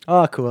thing.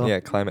 Oh, cool. Yeah,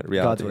 climate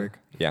reality. God's work.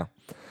 Yeah.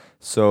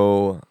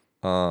 So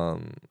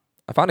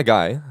I found a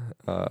guy.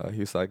 He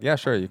was like, "Yeah,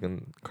 sure, you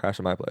can crash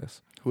at my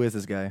place." Who is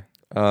this guy?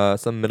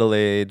 Some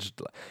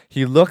middle-aged.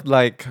 He looked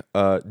like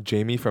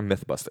Jamie from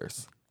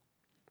MythBusters.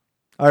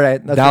 All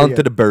right. That's Down pretty to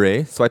good. the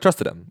beret, so I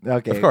trusted him.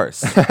 Okay. Of course.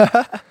 So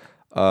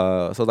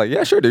I was like,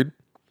 "Yeah, sure, dude.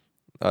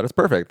 That's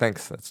perfect.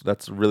 Thanks.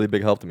 That's a really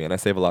big help to me, and I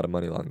save a lot of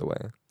money along the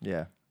way."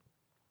 Yeah.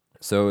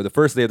 So the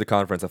first day of the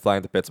conference, I fly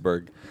into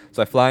Pittsburgh.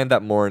 So I fly in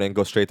that morning,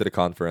 go straight to the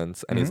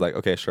conference, and he's Mhm. like,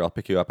 "Okay, sure, I'll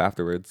pick you up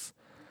afterwards."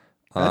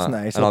 That's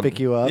nice. and I'll pick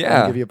you up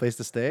yeah. and give you a place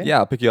to stay. Yeah,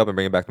 I'll pick you up and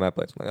bring you back to my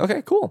place. I'm like,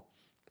 okay, cool.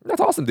 That's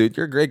awesome, dude.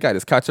 You're a great guy.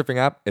 This couchsurfing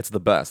app, it's the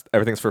best.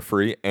 Everything's for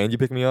free, and you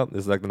pick me up. This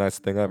is like the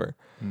nicest thing ever.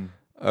 Mm.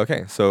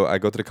 Okay, so I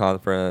go to the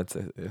conference.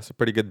 It's a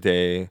pretty good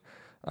day.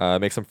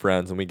 Make some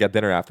friends, and we get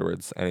dinner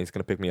afterwards. And he's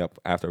gonna pick me up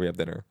after we have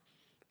dinner.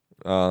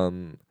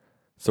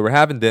 So we're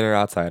having dinner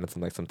outside at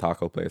some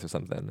taco place or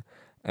something.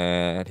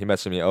 And he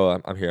messaged me, "Oh,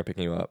 I'm here. I'm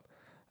picking you up."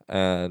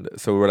 And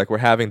so we're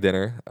having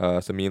dinner.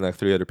 So me and like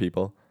 3 other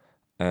people.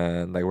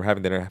 And like we're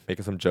having dinner,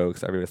 making some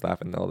jokes, everybody's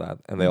laughing and all that.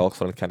 And they all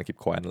sort of kind of keep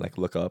quiet and like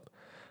look up.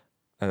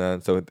 And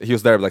then so he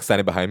was there like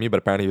standing behind me, but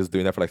apparently he was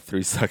doing that for like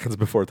 3 seconds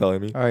before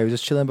telling me. All right. We're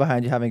just chilling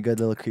behind you, having a good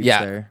little creeps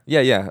Yeah. there.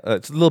 Yeah.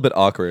 It's a little bit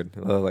awkward.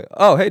 Like,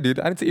 "Oh, hey, dude,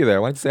 I didn't see you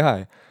there. Why didn't you say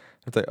hi?"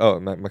 It's like, "Oh,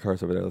 my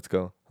car's over there. Let's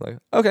go." I'm like,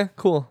 "Okay,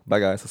 cool. Bye,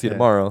 guys. I'll see you Yeah.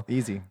 tomorrow."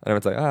 Easy. And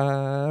everyone's like,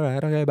 "All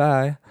right, okay,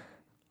 bye." I'm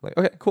like,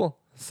 okay, cool.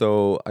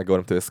 So I go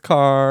into his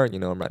car.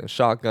 I'm riding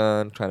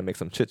shotgun, trying to make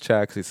some chit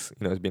chats. He's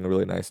being a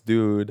really nice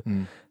dude.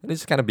 Mm. And he's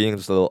just kind of being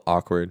just a little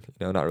awkward,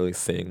 not really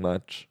saying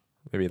much.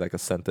 Maybe like a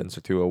sentence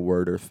or two, a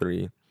word or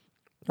 3.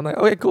 I'm like,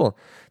 okay, cool.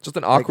 Just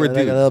an awkward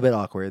like dude. a little bit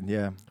awkward.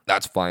 Yeah.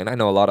 That's fine. I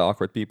know a lot of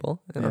awkward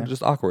people, and I'm Yeah.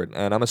 just awkward.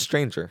 And I'm a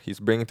stranger. He's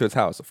bringing to his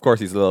house. Of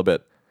course, he's a little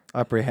bit.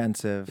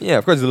 Apprehensive. Yeah,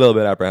 of course, he's a little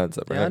bit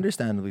apprehensive. Yeah, Right?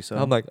 understandably so.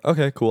 I'm like,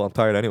 okay, cool. I'm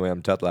tired anyway.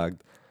 I'm jet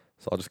lagged,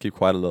 so I'll just keep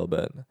quiet a little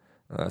bit.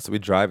 So we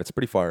drive. It's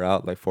pretty far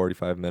out, like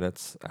 45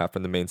 minutes after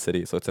the main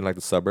city. So it's in like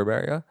the suburb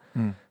area.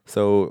 Mm.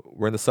 So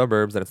we're in the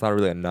suburbs, and it's not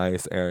really a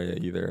nice area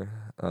either.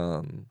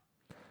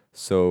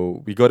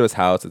 So we go to his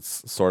house.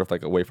 It's sort of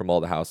like away from all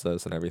the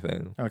houses and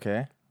everything.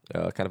 Okay.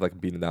 Kind of like a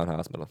beaten down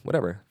house, but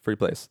whatever, free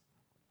place.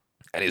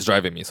 And he's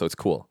driving me, so it's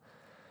cool.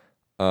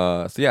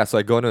 So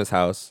I go into his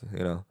house,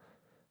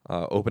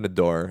 open the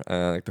door,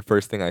 and like the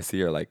first thing I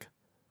see are like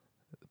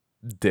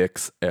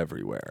dicks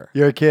everywhere.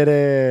 You're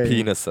kidding.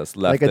 Penises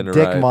left like a and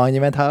dick right.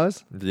 monument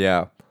house?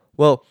 Yeah.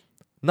 Well,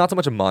 not so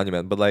much a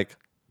monument, but like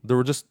there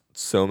were just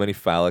so many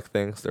phallic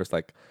things. There's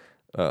like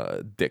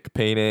dick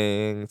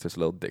paintings, there's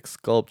little dick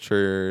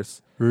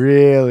sculptures.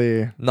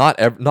 Really? Not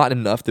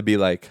enough to be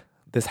like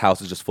this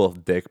house is just full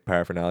of dick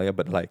paraphernalia,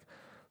 but like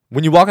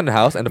when you walk in the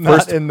house and the Not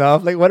first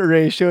enough. Like, what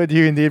ratio do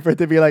you need for it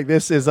to be like,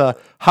 this is a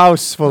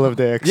house full of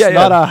dicks? Yeah,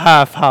 Not yeah. a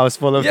half house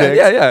full of dicks.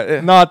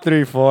 yeah. Not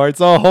 3/4. It's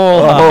a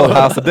whole A whole house.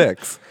 house of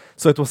dicks.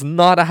 So it was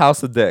not a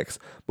house of dicks.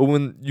 But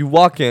when you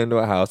walk into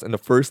a house and the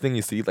first thing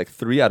you see, like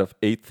 3 out of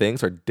 8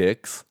 things are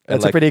dicks. And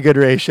That's like, a pretty good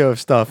ratio of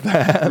stuff,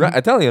 man. right,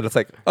 I tell you, it's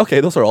like, okay,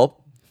 those are all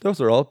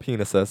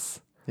penises.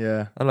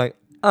 Yeah. I'm like,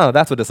 oh,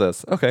 that's what this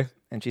is. Okay.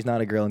 And she's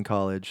not a girl in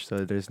college,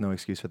 so there's no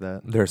excuse for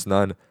that. There's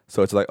none.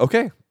 So it's like,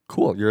 okay,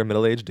 cool. You're a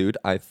middle-aged dude.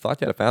 I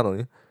thought you had a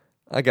family.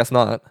 I guess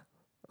not.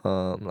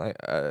 All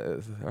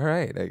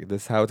right. Like,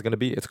 this is how it's gonna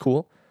be. It's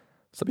cool.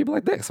 Some people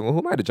like dicks. Well, who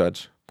am I to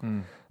judge?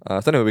 Hmm.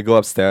 So anyway, we go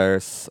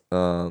upstairs.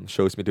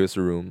 Shows me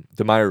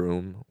to my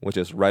room, which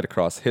is right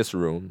across his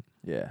room.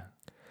 Yeah.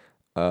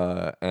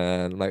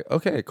 And I'm like,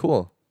 okay,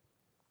 cool.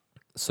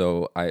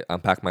 So I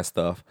unpack my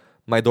stuff.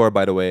 My door,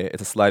 by the way,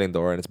 it's a sliding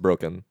door and it's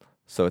broken,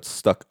 so it's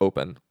stuck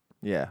open.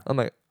 Yeah. I'm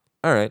like,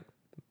 all right,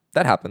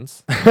 that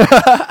happens.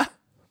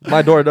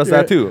 My door does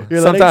that too.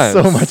 You're sometimes.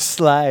 letting so much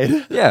slide.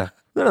 Yeah.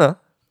 No.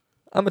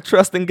 I'm a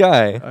trusting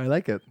guy, I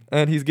like it.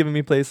 and he's giving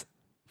me place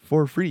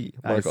for free.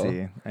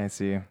 Marco. I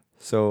see.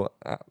 So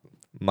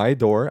my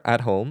door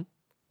at home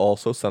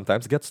also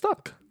sometimes gets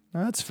stuck.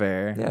 That's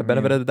fair. Yeah, I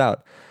benefit mean, of the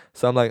doubt.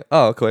 So I'm like,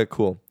 oh, okay,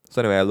 cool.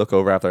 So anyway, I look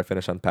over after I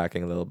finish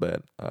unpacking a little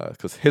bit,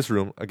 because his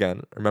room,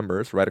 again, remember,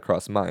 is right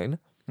across mine.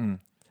 hmm.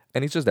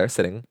 And he's just there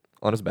sitting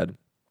on his bed,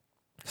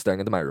 staring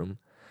into my room,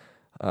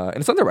 in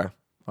his underwear.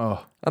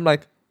 Oh. I'm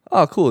like,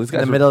 oh, cool. These In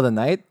guys the are- middle of the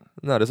night?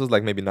 No, this was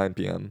like maybe 9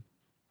 p.m.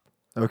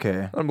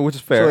 Okay. Which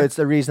is fair. So it's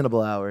a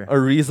reasonable hour. A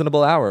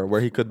reasonable hour where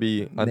he could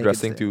be Naked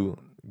undressing stay. to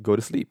go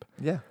to sleep.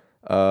 Yeah.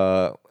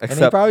 And he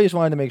Except, probably just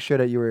wanted to make sure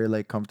that you were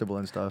like comfortable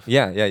and stuff.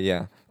 yeah.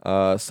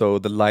 So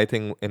the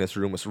lighting in his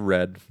room was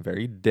red,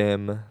 very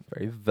dim,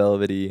 very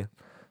velvety.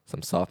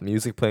 Some soft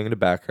music playing in the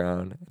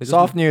background. It just-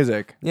 Soft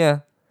music. Yeah.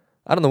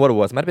 I don't know what it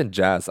was. Might have been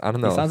jazz. I don't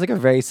know. He sounds like a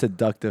very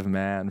seductive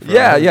man.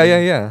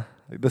 Yeah.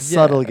 Like the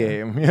subtle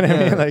game. You know what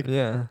I mean? Like,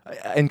 yeah.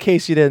 in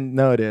case you didn't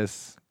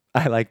notice,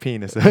 I like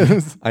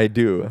penises. I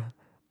do.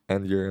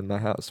 And you're in my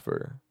house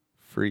for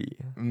free.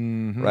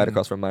 Mhm. Right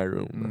across from my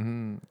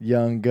room.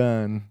 Young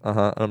gun.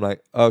 And I'm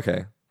like,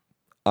 okay.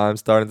 I'm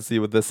starting to see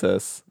what this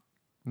is.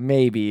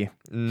 Maybe.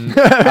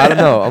 I don't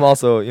know. I'm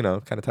also,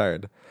 kind of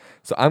tired.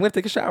 So I'm going to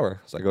take a shower.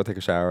 So I go take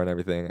a shower and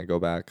everything. I go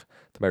back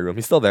to my room.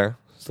 He's still there,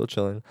 still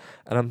chilling.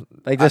 And I'm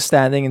Like just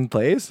standing in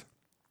place.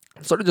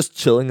 sort of just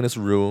chilling in his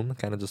room,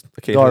 kind of just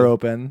occasionally. Door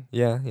open.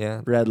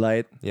 Yeah. Red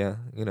light. Yeah,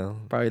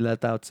 Probably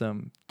let out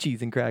some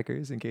cheese and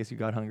crackers in case you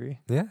got hungry.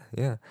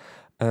 Yeah.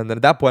 And then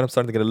at that point, I'm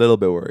starting to get a little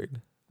bit worried.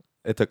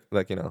 It took,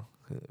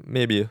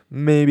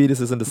 maybe this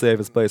isn't the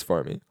safest place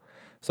for me.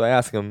 So I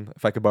asked him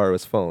if I could borrow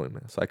his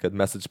phone so I could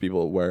message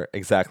people where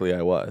exactly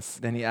I was.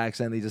 Then he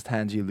accidentally just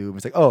hands you lube.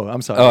 It's like, oh,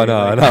 I'm sorry. Oh,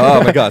 no. Like,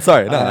 Oh, my God.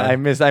 Sorry. No. I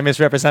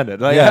misrepresented.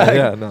 Like,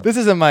 Yeah, no. This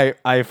isn't my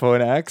iPhone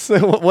X.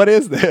 What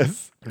is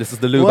this? This is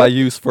the lube What? I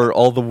use for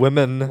all the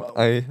women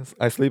I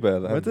sleep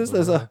with. What is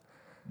this? A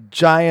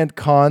giant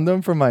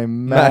condom for my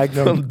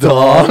Magnum Magnum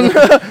dong?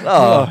 dong?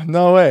 Oh,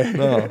 no way.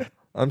 No.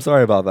 I'm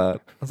sorry about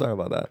that.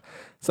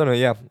 So anyway,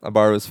 yeah, I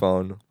borrow his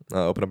phone,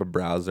 open up a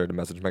browser to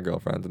message my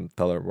girlfriend and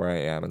tell her where I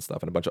am and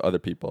stuff, and a bunch of other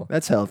people.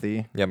 That's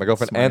healthy. Yeah, my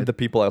girlfriend Smart. and the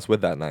people I was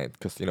with that night,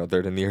 because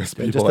they're the nearest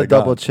people. Just I to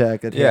double got.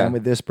 check that Yeah. I'm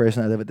with this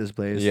person. I live at this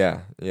place.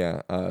 Yeah.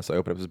 So I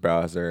open up his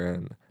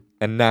browser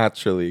and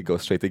naturally go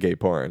straight to gay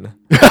porn.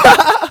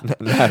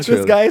 Naturally.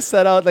 This guy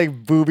set out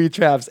like booby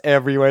traps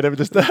everywhere. They were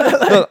just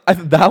No,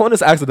 that one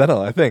is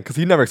accidental, I think, because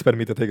he never expected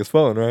me to take his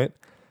phone, right?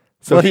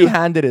 So well, he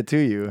handed it to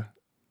you.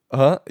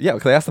 yeah,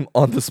 because I asked him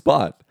on the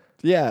spot.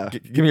 Yeah.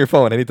 Give me your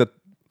phone. I need to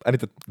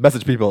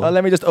message people.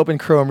 Let me just open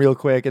Chrome real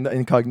quick in the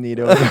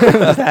incognito.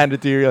 Just hand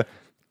it to you.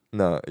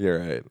 No, you're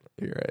right.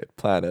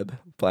 Planted.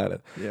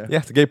 Yeah. Yeah,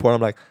 it's a gay porn.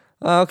 I'm like,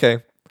 oh, okay.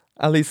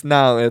 At least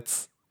now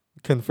it's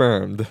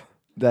confirmed.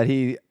 That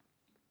he.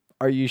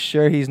 Are you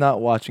sure he's not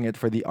watching it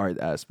for the art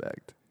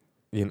aspect?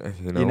 You know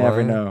You never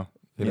why? know.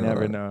 You You know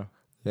never why? know.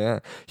 Yeah.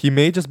 He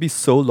may just be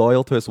so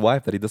loyal to his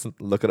wife that he doesn't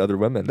look at other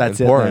women.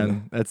 That's in it, porn.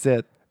 man. That's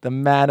it. The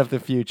man of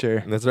the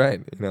future. That's right.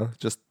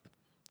 Just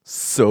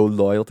so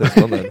loyal to his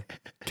woman.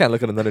 Can't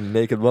look at another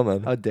naked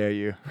woman. How dare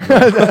you?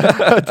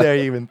 How dare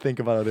you even think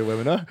about other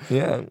women, huh?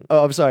 Yeah.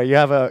 Oh, I'm sorry. You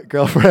have a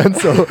girlfriend,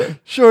 so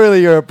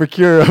surely you're a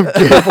procurer of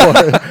gay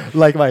porn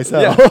like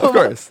myself. Yeah, of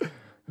course.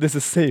 this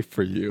is safe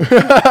for you.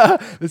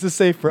 This is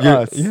safe for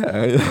You're- us.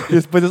 Yeah. He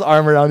just put his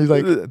arm around. He's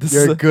like, This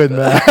 "You're is a good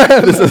man.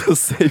 this is a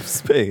safe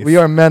space. We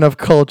are men of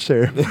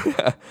culture."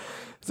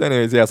 So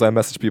anyways, yeah, so I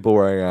message people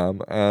where I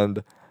am,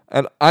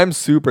 and I'm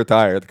super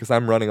tired because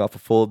I'm running off a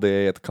full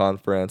day at the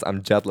conference.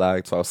 I'm jet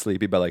lagged, so I was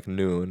sleepy by like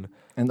noon.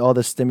 And all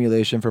the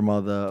stimulation from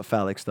all the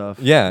phallic stuff.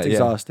 Yeah, It's yeah.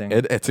 exhausting.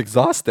 It's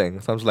exhausting.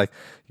 So I'm just like,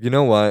 you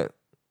know what?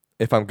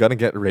 If I'm gonna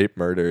get raped,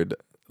 murdered,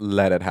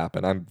 let it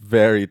happen. I'm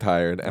very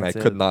tired, and That's I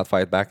could it. not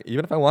fight back,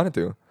 even if I wanted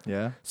to.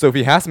 Yeah. So if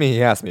he has me, he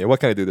has me.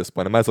 What can I do at this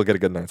point? I might as well get a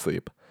good night's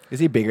sleep. Is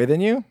he bigger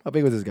than you? How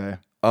big was this guy?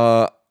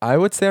 I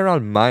would say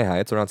around my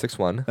height, so around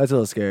 6'1". That's a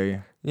little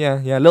scary.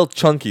 Yeah, a little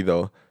chunky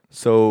though.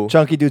 So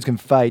Chunky dudes can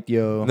fight,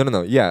 yo.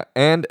 no, yeah,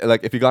 and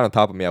like if he got on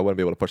top of me, I wouldn't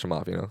be able to push him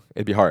off. You know,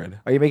 it'd be hard.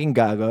 Are you making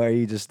gaga? Are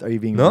you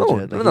being No,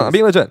 legit? no, I'm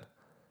being legit.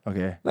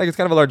 Okay. Like it's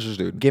kind of a larger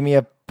dude. Give me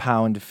a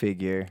pound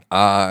figure.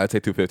 I'd say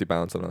 250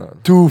 pounds. Something like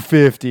that.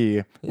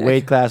 250. Yeah.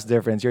 Weight class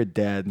difference. You're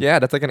dead. Yeah,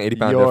 that's like an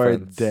 80-pound You're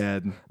difference.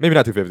 dead. Maybe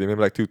not 250,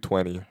 maybe like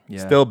 220. Yeah.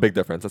 Still a big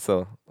difference. That's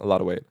still a lot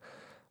of weight.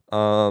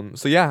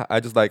 So yeah, I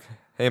just like,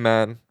 hey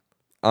man,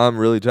 I'm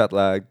really jet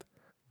lagged.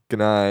 Good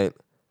night.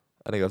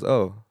 And he goes,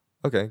 oh,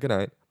 okay, good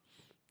night.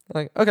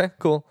 I'm like, okay,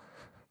 cool.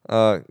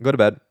 Go to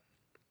bed.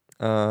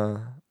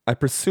 I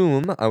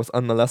presume I was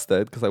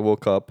unmolested because I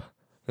woke up,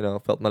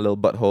 felt my little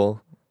butthole,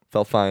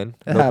 felt fine.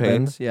 It no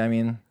happens. pain. Yeah, I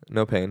mean,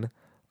 No pain.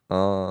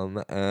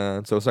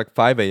 And so it's like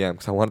 5 a.m.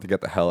 because I wanted to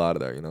get the hell out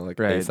of there, like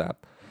Right. ASAP.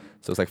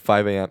 So it's like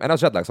 5 a.m. And I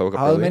was jet lagged, so I woke up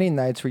how early. many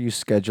nights were you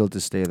scheduled to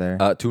stay there?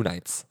 2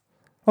 nights.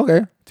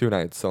 Okay. 2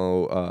 nights.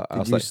 So I Did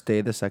was you like,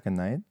 stay the second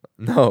night?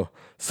 no.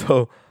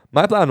 So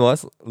my plan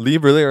was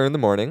leave really early in the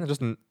morning,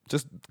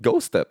 just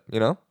ghost it,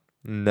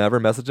 never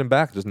message him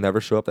back, just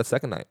never show up that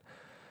second night.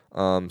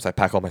 So I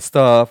pack all my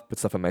stuff, put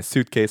stuff in my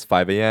suitcase.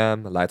 5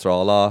 a.m. The lights are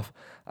all off.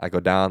 I go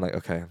down like,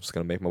 okay, I'm just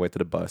gonna make my way to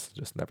the bus,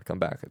 just never come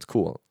back. It's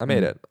cool. I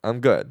made it. I'm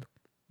good.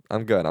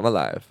 I'm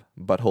alive.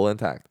 Butthole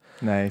intact.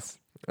 Nice.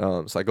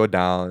 So I go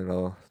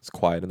down. It's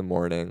quiet in the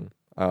morning.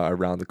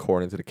 Around the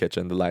corner into the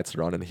kitchen, the lights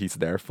are on, and he's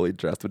there, fully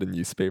dressed with a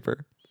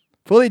newspaper.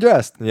 Fully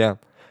dressed. Yeah,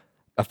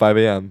 at 5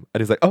 a.m.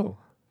 And he's like, "Oh,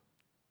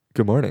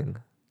 good morning."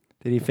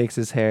 Did he fix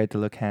his hair to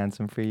look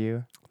handsome for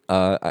you?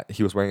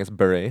 He was wearing his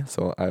beret,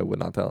 so I would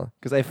not tell.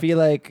 Because I feel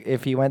like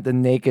if he went the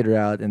naked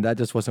route and that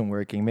just wasn't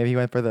working, maybe he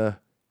went for the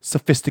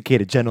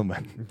sophisticated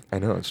gentleman. I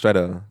know. Let's try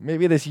to.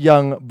 Maybe this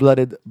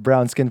young-blooded,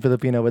 brown-skinned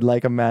Filipino would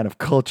like a man of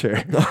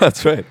culture. No,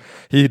 that's right.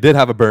 He did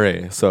have a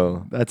beret,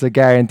 so That's a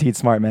guaranteed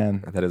smart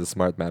man. that is a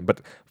smart man.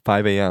 But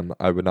 5 a.m.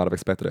 I would not have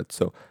expected it.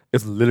 So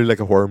it's literally like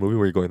a horror movie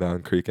where you're going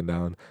down, creaking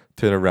down,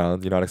 turn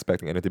around. You're not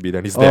expecting anyone to be there,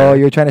 and he's there. Oh,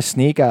 you're trying to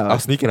sneak out. I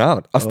was sneaking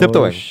out. I was Oh,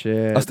 tiptoeing.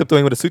 shit. I was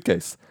tiptoeing with a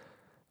suitcase,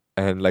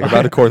 and like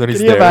about a corner, he's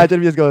Can you there. imagine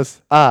if he just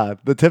goes,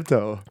 the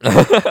tiptoe?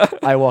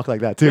 I walk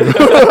like that too.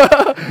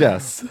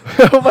 Yes.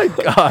 Oh my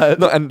God.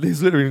 No, and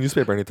he's literally in a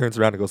newspaper, and he turns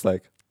around and goes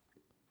like,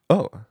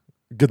 "Oh,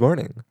 good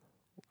morning.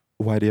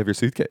 Why do you have your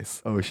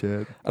suitcase?" Oh shit.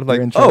 And I'm You're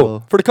like, in "Oh, trouble."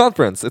 for the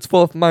conference. It's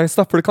full of my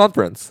stuff for the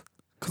conference.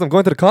 Because I'm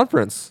going to the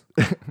conference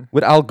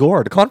with Al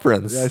Gore. The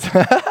conference, Yes.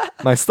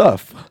 my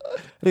stuff."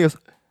 And he goes,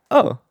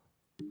 "Oh,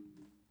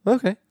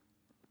 okay."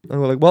 And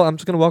we're like, "Well, I'm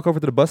just gonna walk over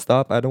to the bus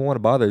stop. I don't want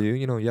to bother you.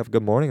 You have a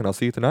good morning, and I'll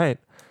see you tonight."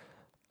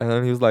 And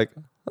then he was like,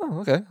 "Oh,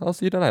 okay. I'll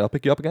see you tonight. I'll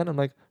pick you up again." I'm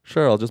like,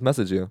 "Sure. I'll just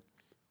message you."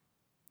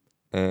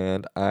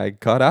 And I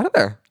got out of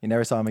there. You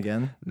never saw him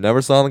again.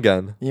 Never saw him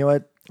again. You know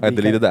what? I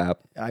deleted the app.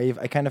 I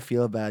kind of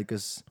feel bad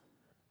because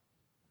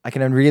I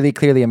can really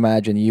clearly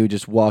imagine you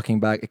just walking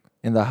back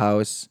in the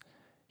house.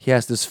 He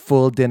has this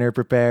full dinner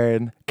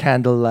prepared,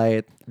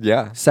 candlelight,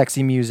 Yeah.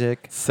 sexy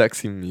music,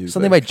 Sexy music.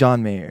 something by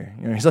John Mayer.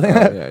 Something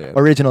Oh, yeah.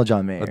 original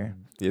John Mayer.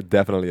 Yeah,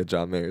 definitely a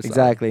John Mayer song.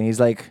 Exactly. And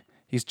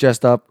he's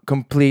dressed up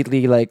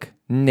completely like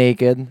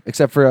naked,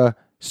 except for a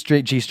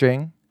straight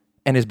G-string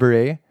and his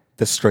beret.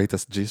 The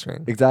straightest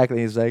G-string.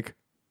 Exactly. He's like,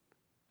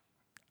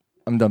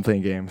 I'm done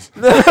playing games.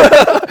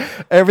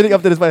 Everything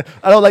up to this point.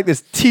 I don't like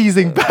this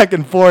teasing back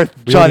and forth,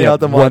 We Johnny only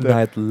have one Altamonte.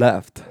 night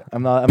left.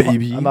 I'm not,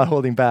 baby. I'm not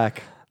holding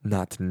back.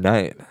 Not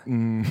tonight.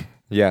 Mm.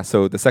 Yeah,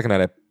 so the second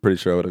night, I'm pretty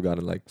sure I would have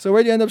gotten like... So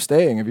where'd you end up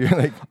staying? If you're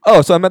like,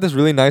 Oh, so I met this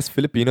really nice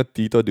Filipino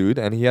Tito dude,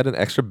 and he had an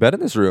extra bed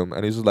in his room.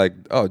 And he was like,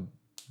 oh,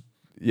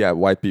 yeah,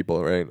 white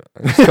people, right?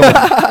 I just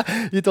come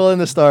on. you told him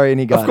the story and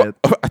he got it.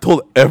 I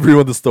told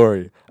everyone the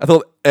story.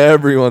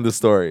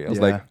 I was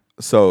Yeah. like,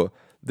 so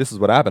this is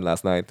what happened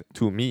last night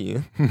to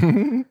me,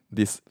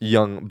 this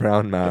young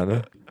brown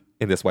man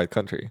in this white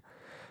country.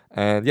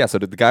 And yeah, so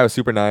the guy was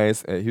super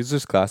nice. He was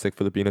just classic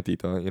Filipino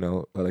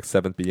Tito, at like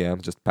 7 p.m.,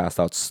 just passed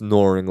out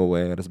snoring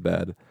away at his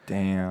bed.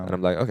 Damn. And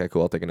I'm like, okay,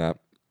 cool, I'll take a nap.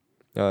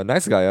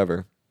 Nicest guy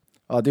ever.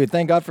 Oh, dude,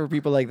 thank God for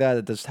people like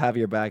that just have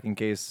your back in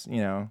case,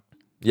 Yeah.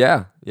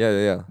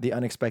 the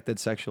unexpected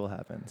sexual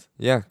happens.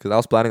 Yeah, because I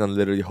was planning on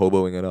literally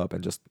hoboing it up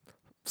and just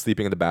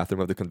sleeping in the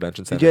bathroom of the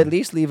convention center. Did you at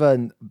least leave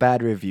a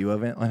bad review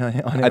of it on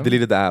him? I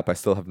deleted the app. I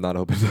still have not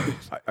opened it.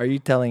 Are you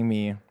telling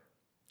me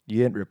you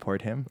didn't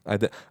report him? I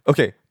did.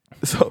 Okay.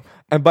 So,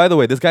 and by the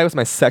way, this guy was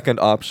my second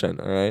option.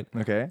 All right.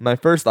 Okay. My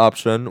first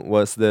option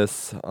was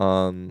this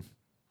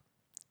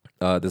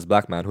this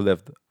black man who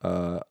lived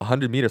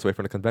 100 meters away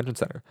from the convention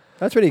center.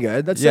 That's pretty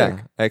good. That's Yeah,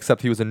 sick.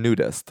 except he was a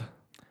nudist,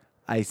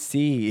 I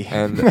see.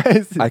 and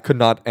I see. I could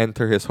not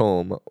enter his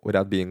home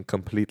without being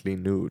completely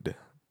nude.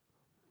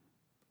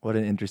 What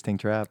an interesting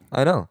trap.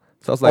 I know.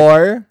 So I was like,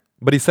 Or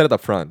but he said it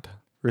up front.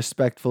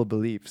 respectful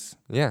beliefs.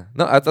 Yeah,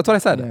 no, that's what I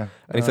said. Yeah.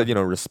 And he said,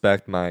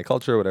 respect my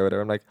culture, whatever,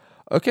 whatever. I'm like,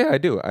 okay, I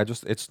do.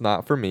 It's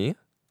not for me.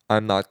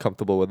 I'm not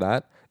comfortable with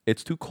that.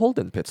 It's too cold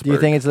in Pittsburgh. Do you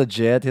think it's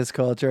legit, his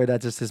culture, or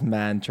that's just his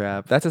man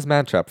trap? That's his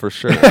man trap for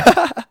sure.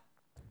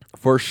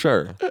 For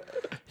sure.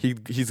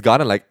 He's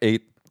gotten like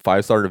 8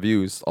 5-star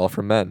reviews, all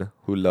from men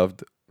who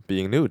loved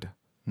being nude.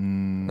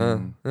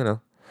 Mm.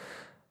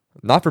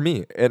 Not for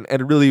me. And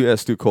it really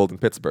is too cold in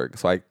Pittsburgh.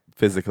 So I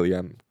physically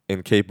am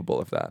incapable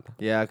of that.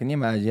 Yeah, can you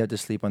imagine you have to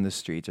sleep on the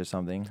streets or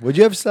something? Would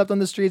you have slept on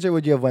the streets, or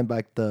would you have went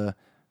back the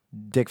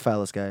Dick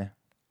Phallus guy?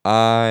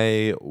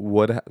 I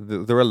would.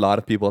 There were a lot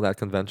of people at that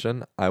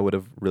convention. I would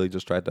have really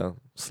just tried to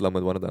slum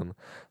with one of them.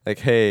 Like,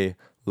 hey,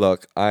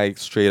 look, I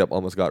straight up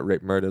almost got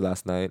raped, murdered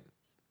last night.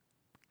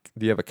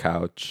 Do you have a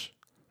couch?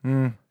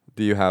 Mm.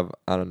 Do you have,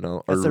 I don't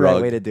know, a That's the rug?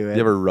 right way to do Do it. you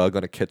have a rug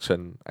on a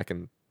kitchen I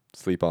can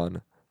sleep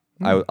on?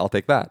 Mm. I'll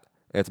take that.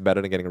 It's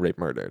better than getting raped,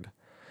 murdered.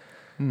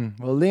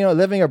 Well,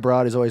 living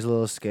abroad is always a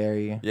little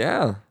scary.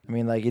 Yeah, I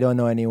mean, like, you don't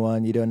know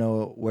anyone. You don't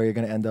know where you're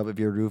going to end up if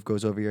your roof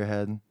goes over your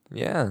head.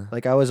 yeah,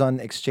 Like, I was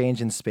on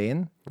exchange in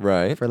Spain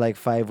right. for like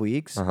 5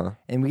 weeks. Uh-huh.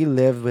 And we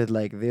lived with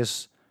like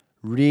this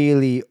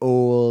really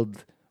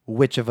old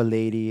witch of a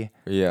lady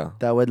Yeah,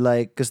 that would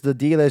like, because the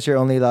deal is you're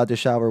only allowed to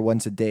shower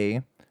once a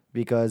day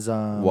because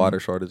water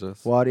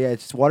shortages.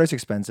 water's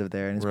expensive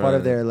there, and it's part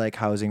of Right. their like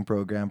housing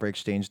program for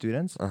exchange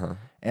students. Uh-huh.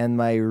 And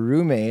my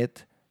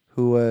roommate,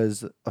 who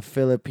was a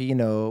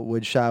Filipino,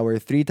 would shower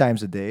 3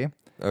 times a day,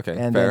 Okay,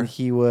 and fair. then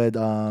he would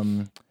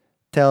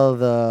tell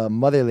the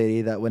mother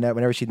lady that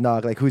whenever she'd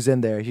knock, like, who's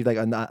in there, she'd be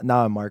like,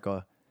 now I'm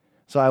Marco.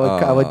 So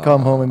I would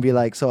come home and be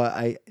like, so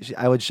I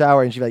would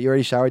shower, and she'd be like, you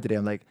already showered today?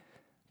 I'm like,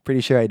 pretty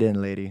sure I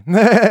didn't, lady.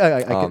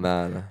 I Oh can,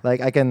 man,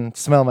 like, I can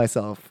smell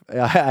myself.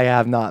 I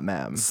have not,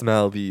 ma'am.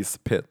 smell these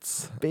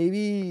pits.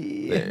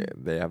 Baby.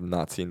 They have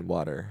not seen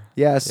water.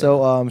 Yeah,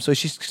 so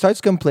she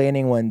starts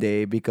complaining one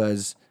day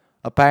because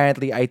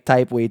apparently I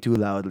type way too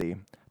loudly.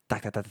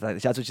 Tak, tak, tak, tak.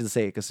 That's what she'd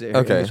say because her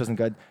Okay. English wasn't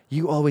good.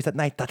 You always at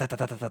night. Tak, tak, tak,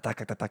 tak, tak,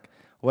 tak, tak, tak.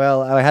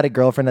 Well, I had a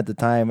girlfriend at the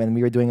time, and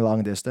we were doing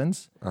long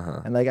distance, Uh-huh.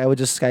 and like I would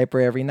just Skype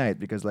her every night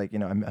because, like,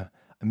 I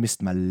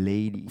missed my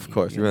lady. Of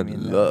course, you you're know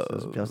in what I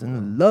love. I was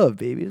in love,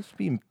 baby. Just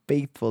being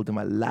faithful to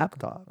my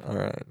laptop. All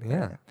right.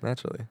 Yeah,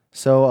 naturally.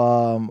 So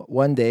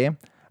one day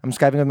I'm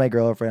Skyping with my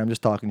girlfriend. I'm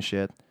just talking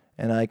shit,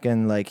 and I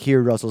can like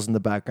hear rustles in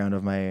the background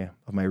of my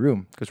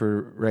room because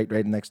we're right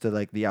next to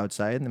like the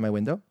outside in my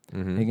window.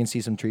 Mm-hmm. And you can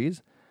see some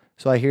trees.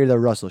 So I hear the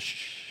rustle.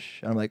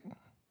 Shh. And I'm like,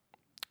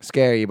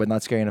 scary, but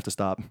not scary enough to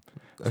stop.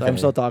 So I'm Okay.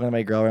 still talking to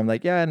my girlfriend. I'm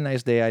like, yeah, I had a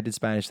nice day. I did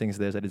Spanish things.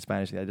 I did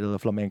Spanish things. I did a little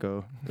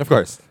flamenco, Of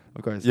course.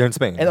 of course, You're in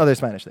Spain. and other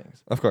Spanish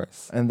things. Of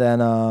course. And then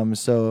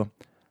so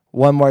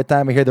one more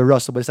time I hear the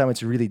rustle, but this time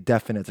it's really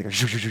definite. It's like a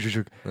shuk, shuk, shuk, shuk,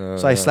 shuk.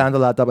 So I slammed the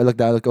laptop. I look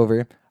down, I look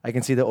over. I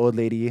can see the old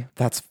lady.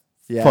 That's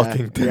Yeah,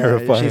 fucking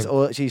terrifying. She's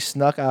old. She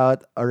snuck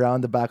out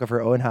around the back of her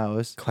own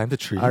house Climb the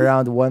tree.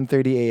 around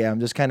 1:30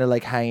 a.m. Just kind of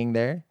like hanging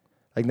there,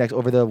 like next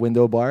over the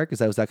window bar, because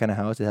that was that kind of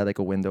house. It had like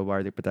a window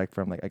bar to protect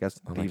from, like, I guess,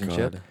 Oh my thieves and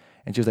shit. God.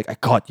 And she was like, "I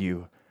caught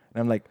you,"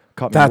 and I'm like,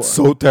 "Caught me?" That's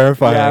what?" so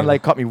terrifying. Yeah, I'm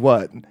like, "Caught me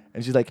what?" And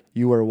she's like,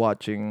 "You were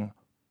watching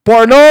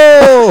porno,"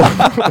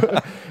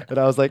 and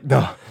I was like,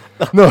 "No."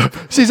 No,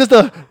 she's just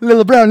a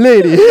little brown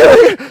lady.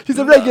 She's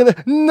a regular.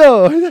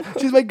 No,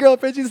 she's my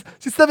girlfriend.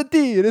 She's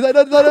 17. I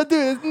don't do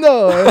this.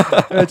 No.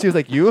 And she was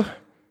like, "You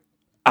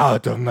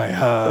out of my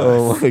house.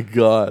 Oh my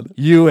God.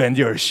 You and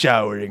your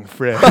showering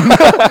friend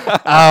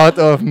out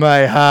of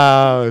my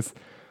house."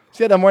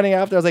 See, the morning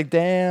after, I was like,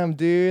 "Damn,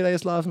 dude, I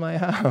just lost my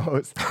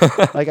house."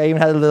 Like, I even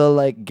had a little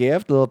like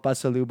gift, a little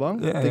pasalubong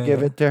Yeah, to yeah, give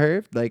yeah. it to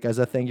her, like as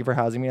a thank you for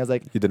housing me. I was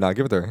like, You did not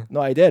give it to her.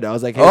 "No, I did." I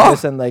was like, "Hey, Oh!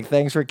 listen, like,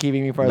 thanks for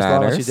keeping me for as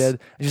long as she Manners. did."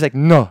 And she's like,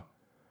 "No,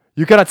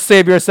 you cannot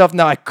save yourself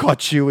now. I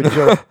caught you with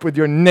your with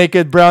your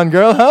naked brown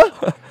girl,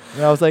 huh?"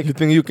 And I was like, You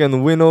think you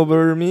can win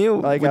over me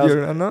like, with I was-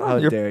 your, how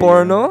your dare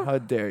porno? you? How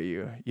dare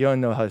you? You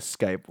don't know how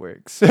Skype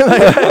works.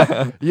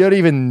 Like, you don't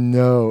even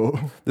know.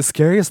 The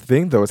scariest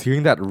thing though is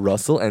hearing that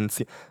rustle and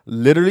see.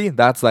 Literally,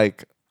 that's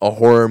like a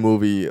horror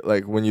movie.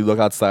 Like when you look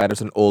outside,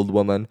 there's an old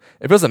woman.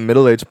 If it's a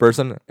middle-aged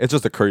person, it's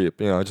just a creep.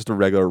 Just a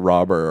regular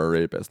robber or a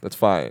rapist. That's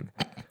fine.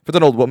 If it's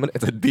an old woman,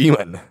 it's a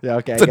demon. Yeah,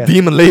 okay. It's I a guess.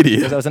 demon lady.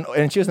 Because I was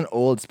and she was an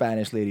old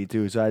Spanish lady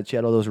too, so she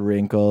had all those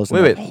wrinkles. and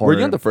Wait. that Were you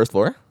horror. on the first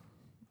floor?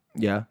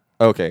 Yeah.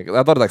 Okay,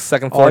 I thought like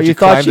second floor. Oh, you she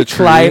thought climbed she the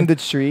tree. climbed the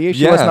tree?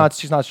 She was Yeah. not.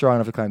 She's not strong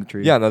enough to climb the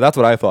tree. Yeah, no, that's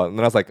what I thought. And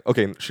then I was like,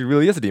 okay, she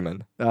really is a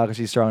demon. because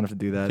she's strong enough to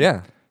do that.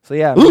 Yeah. So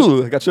yeah,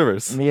 Ooh, I got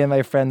shivers. me and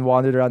my friend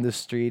wandered around the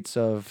streets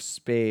of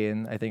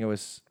Spain. I think it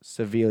was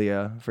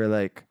Sevilla for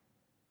like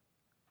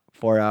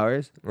 4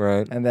 hours,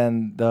 Right. and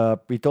then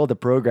we told the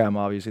program,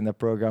 obviously, and the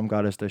program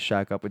got us to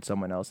shack up with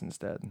someone else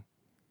instead.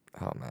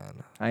 Oh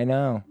man. I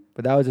know.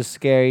 But that was a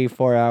scary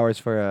 4 hours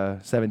for a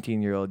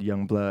 17-year-old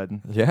young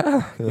blood.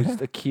 Yeah. Who's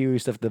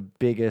accused of the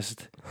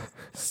biggest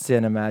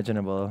sin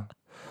imaginable.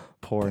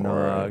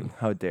 Pornog.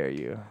 How dare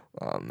you?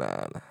 Oh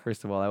man.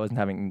 First of all, I wasn't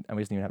even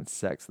having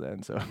sex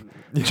then, so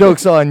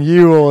joke's on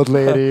you, old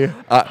lady.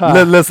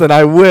 Listen,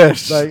 I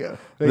wish Like,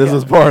 this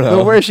was porno.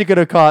 The worst she could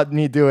have caught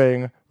me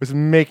doing was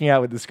making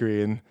out with the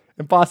screen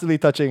and possibly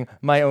touching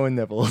my own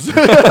nipples.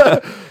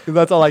 'Cause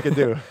that's all I could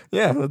do.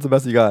 Yeah, that's the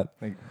best you got.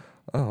 Like,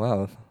 Oh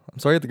wow. I'm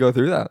sorry you had to go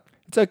through that.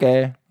 it's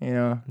okay,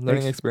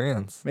 Learning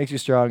experience. makes you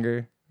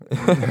stronger.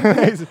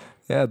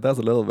 Yeah, it does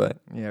a little bit.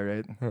 Yeah,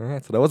 right. All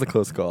right, so that was a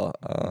close call.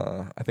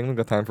 I think we've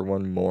got time for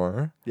one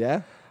more.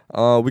 Yeah,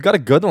 We got a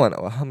good one.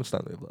 Oh, how much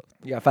time do we have left?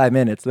 you got 5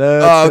 minutes.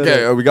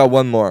 Okay, we got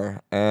one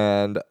more,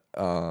 and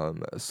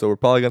so we're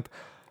probably gonna.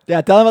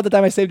 Yeah, tell them about the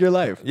time I saved your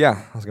life.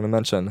 Yeah, I was gonna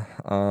mention.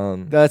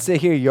 Let's say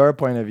hear your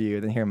point of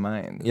view, then hear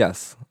mine.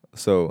 Yes,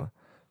 so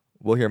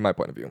we'll hear my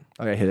point of view.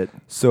 Okay, hit it.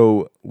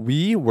 So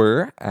we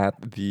were at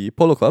the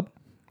polo club.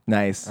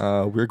 Nice.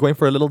 We were going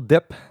for a little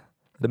dip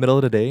in the middle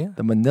of the day,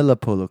 The Manila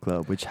Polo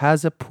Club, which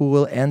has a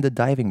pool and a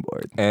diving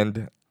board.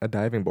 and a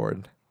diving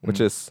board, which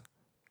is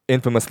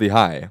infamously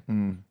high.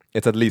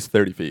 It's at least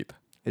 30 feet.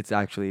 It's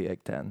actually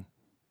like 10.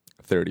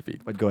 30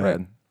 feet. But go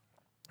Right.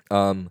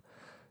 ahead.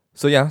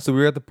 So yeah, so we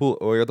were at the pool.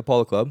 We were at the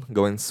polo club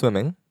going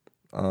swimming,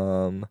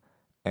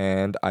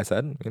 and I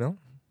said,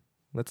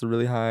 that's a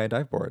really high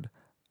dive board.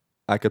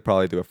 I could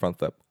probably do a front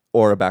flip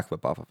or a back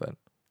flip off of it,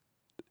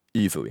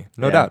 easily,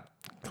 no Yeah. doubt.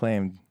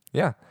 Claimed.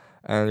 Yeah,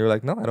 and you're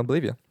like, no, I don't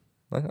believe you.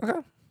 I'm like, okay,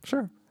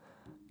 sure.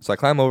 So I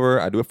climb over.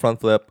 I do a front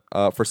flip.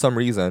 For some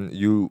reason,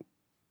 you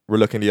were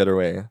looking the other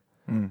way,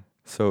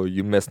 so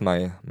you missed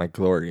my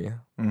glory.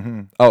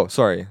 Mm-hmm. Oh,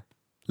 sorry.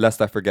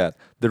 Lest I forget,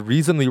 the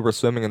reason we were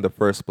swimming in the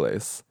first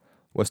place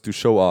was to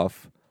show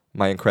off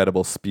my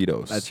incredible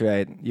Speedos. That's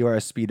right. You are a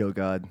Speedo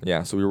god.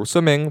 Yeah, so we were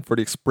swimming for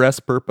the express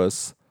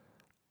purpose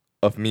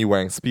of me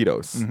wearing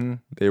Speedos. Mm-hmm.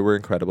 They were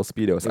incredible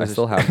Speedos. I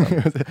still have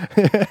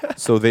them.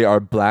 So they are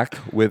black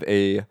with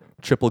a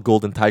triple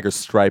golden tiger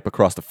stripe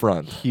across the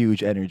front.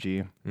 Huge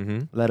energy. Mm-hmm.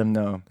 Let them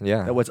know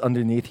Yeah, that what's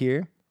underneath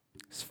here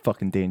is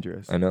fucking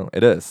dangerous. I know.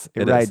 It is.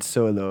 It It rides is.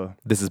 solo.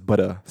 This is but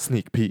a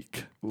sneak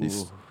peek.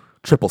 These Ooh.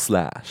 triple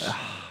slash.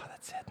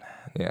 That's it,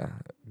 man. Yeah,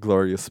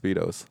 glorious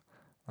Speedos.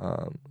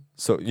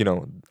 So,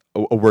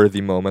 a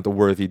worthy moment, a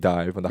worthy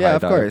dive on the Yeah, high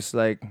of dive. course.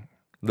 Like,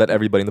 Let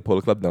everybody in the polo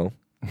club know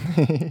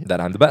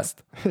that I'm the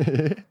best.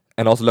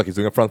 And also, look, he's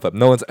doing a front flip.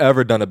 No one's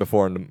ever done it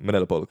before in the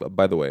Manila Polo Club,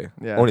 by the way.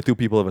 Yeah. Only 2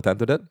 people have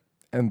attempted it.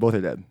 and both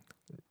are dead.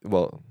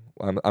 Well,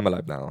 I'm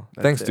alive now.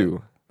 That's Thanks it.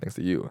 to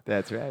you.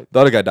 That's right. The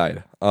other guy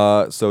died.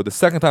 So the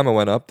second time I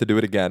went up to do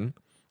it again,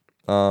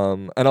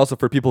 and also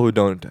for people who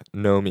don't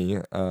know me,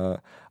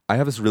 I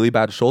have this really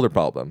bad shoulder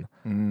problem.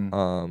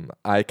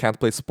 I can't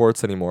play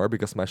sports anymore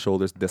because my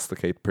shoulders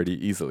dislocate pretty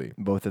easily.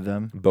 Both of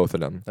them. Both of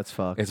them. That's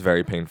fucked. It's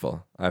very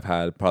painful. I've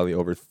had probably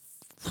over,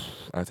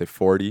 I'd say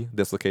 40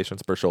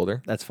 dislocations per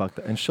shoulder. That's fucked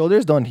up. And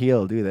shoulders don't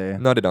heal, do they?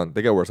 No, they don't.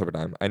 They get worse over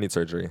time. I need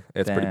surgery.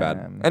 It's pretty bad.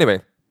 Damn.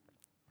 Anyway,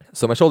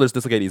 so my shoulders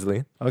dislocate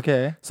easily.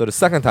 Okay. So the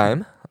second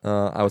time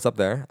I was up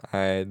there,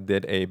 I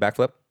did a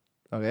backflip.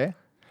 Okay.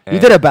 You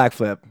and- did a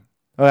backflip.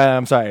 Oh,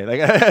 I'm sorry. Like,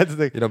 it's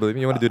like, You don't believe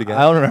me? You want to do it again?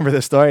 I don't remember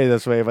the story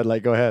this way, but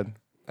like, go ahead.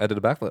 I did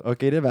a backflip.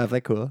 Okay, you did a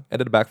backflip. Cool. I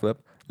did a backflip.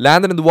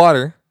 Landed in the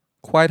water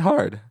quite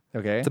hard.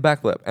 Okay. It's a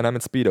backflip, and I'm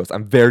in Speedos.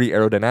 I'm very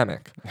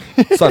aerodynamic.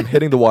 So I'm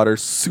hitting the water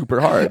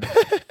super hard.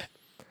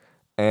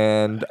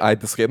 And I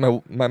dislocated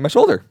my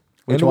shoulder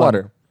in Which the one?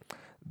 water.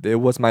 It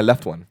was my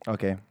left one.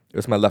 Okay. It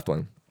was my left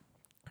one.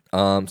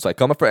 So I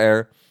come up for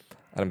air,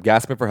 and I'm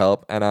gasping for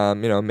help, and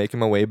I'm, making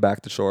my way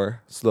back to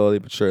shore slowly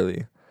but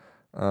surely.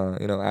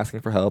 Asking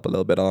for help a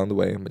little bit along the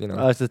way, but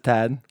Oh, it's a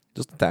tad.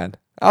 just a tad.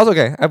 I was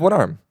okay. I have one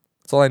arm.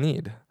 That's all I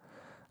need.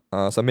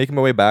 So I'm making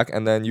my way back,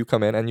 and then you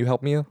come in and you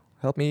help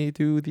me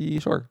to the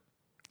shore.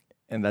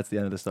 And that's the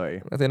end of the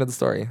story. That's the end of the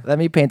story. Let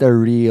me paint a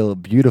real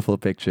beautiful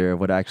picture of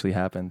what actually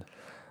happened.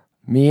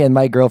 Me and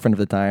my girlfriend at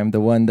the time, the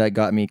one that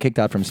got me kicked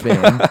out from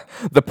Spain,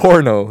 The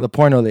porno. the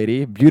porno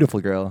lady, beautiful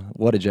girl,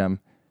 what a gem.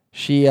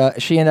 She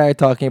and I are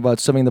talking about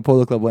swimming in the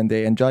polo club one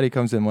day, and Johnny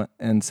comes in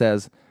and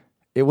says,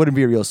 "It wouldn't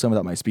be a real swim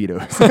without my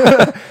Speedos."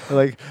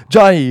 Like,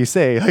 Johnny, you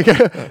say, like,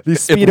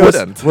 these It Speedos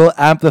wouldn't. will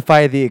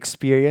amplify the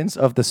experience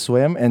of the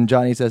swim. And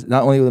Johnny says,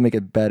 not only will it make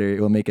it better, it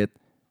will make it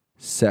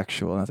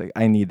sexual. And I was like,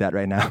 I need that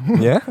right now.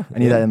 Yeah. I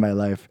need that in my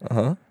life.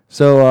 Uh-huh.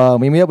 So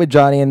we meet up with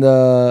Johnny in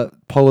the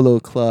polo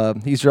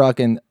club. He's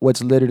rocking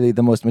what's literally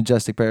the most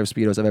majestic pair of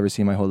Speedos I've ever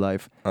seen in my whole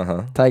life.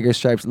 Uh-huh. Tiger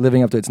stripes,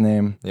 living up to its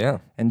name. Yeah.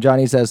 And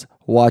Johnny says,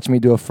 watch me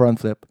do a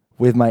front flip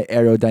with my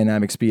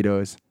aerodynamic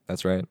Speedos.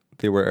 That's right.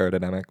 They were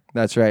aerodynamic.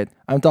 That's right.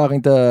 I'm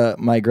talking to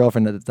my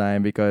girlfriend at the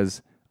time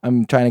because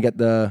I'm trying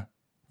to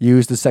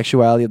use the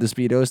sexuality of the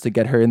Speedos to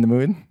get her in the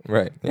mood.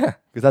 Right. Yeah.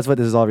 Because that's what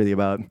this is all really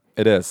about.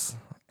 It is.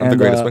 I'm the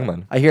greatest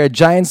wingman. I hear a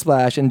giant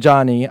splash, and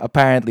Johnny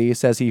apparently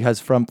says he has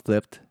front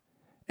flipped.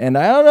 And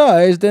I don't know.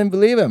 I just didn't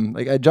believe him.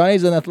 Like,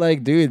 Johnny's an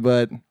athletic dude,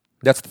 but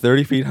That's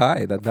 30 feet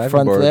high. That diving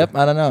front board. flip,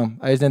 I don't know.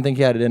 I just didn't think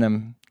he had it in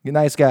him.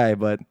 Nice guy,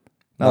 but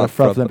Not a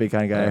front flippy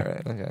kind of guy. All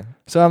right. Okay.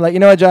 So I'm like, you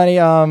know what, Johnny?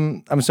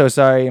 I'm so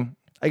sorry.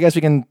 I guess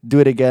we can do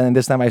it again, and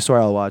this time I swear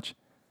I'll watch.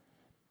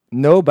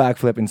 No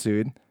backflip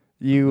ensued.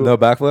 No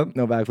backflip.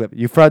 No backflip.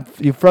 You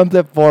front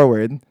flip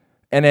forward,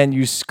 and then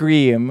you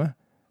scream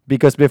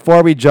because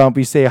before we jump,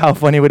 we say, "How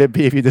funny would it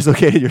be if you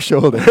dislocated your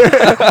shoulder?"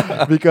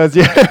 Because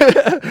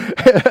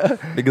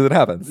Because it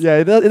happens. yeah,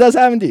 it does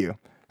happen to you.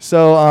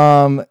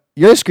 So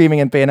you're screaming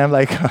in pain. I'm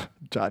like,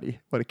 Johnny,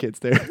 what a kid's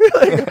there.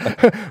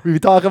 Like, we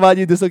talk about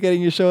you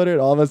dislocating your shoulder,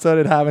 and all of a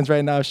sudden it happens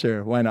right now.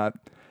 Sure, why not?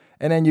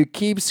 And then you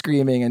keep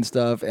screaming and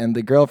stuff. And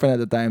the girlfriend at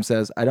the time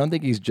says, I don't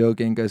think he's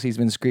joking because he's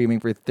been screaming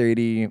for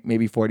 30,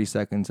 maybe 40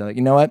 seconds. I'm like,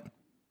 you know what?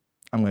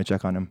 I'm going to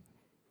check on him.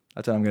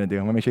 That's what I'm going to do.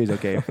 I'm going to make sure he's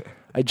okay.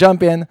 I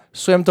jump in,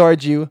 swim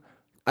towards you.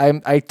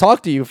 I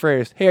talk to you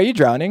first. Hey, are you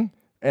drowning?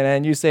 And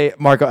then you say,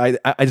 Marco, I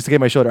just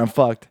dislocated my shoulder. I'm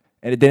fucked.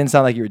 And it didn't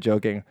sound like you were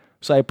joking.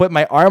 So I put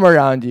my arm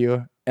around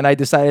you. And I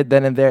decided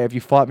then and there, if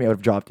you fought me, I would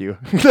have dropped you.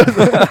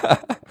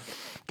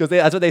 Because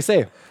that's what they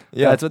say.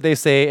 Yeah. That's what they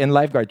say in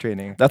lifeguard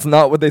training. That's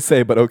not what they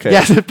say, but okay.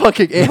 Yes, it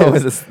fucking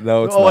is.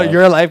 No, it's Oh, not.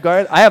 you're a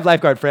lifeguard? I have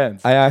lifeguard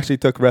friends. I actually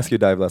took rescue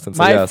dive lessons.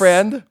 So My yes.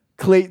 friend,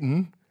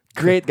 Clayton,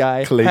 great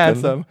guy, Clayton.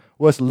 handsome,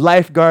 was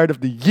lifeguard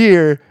of the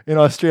year in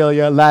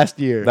Australia last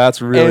year.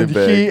 That's really And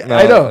big. No,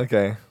 I know.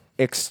 Okay.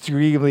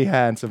 Extremely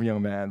handsome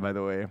young man, by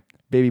the way.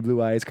 Baby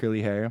blue eyes,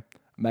 curly hair.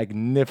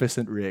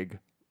 Magnificent rig.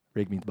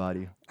 Rig means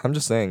body. I'm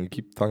just saying, you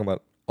keep talking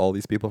about all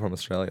these people from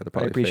Australia. They're I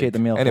probably appreciate fake. the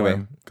meal Anyway,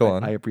 form. go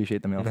on. I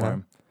appreciate the meal Uh-huh.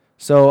 form.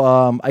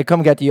 So I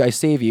come get you. I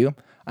save you.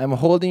 I'm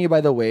holding you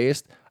by the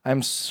waist.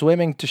 I'm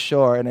swimming to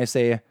shore, and I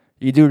say,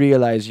 "You do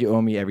realize you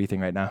owe me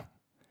everything right now."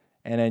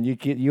 And then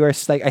you are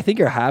like, I think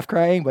you're half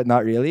crying, but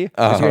not really.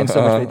 'Cause you're in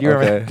so much pain. Do you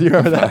remember? Okay. Do you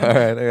remember that? All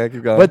right, okay,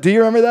 keep going. But do you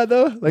remember that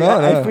though? Like No,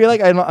 I no. feel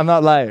like I'm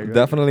not lying. right?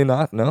 Definitely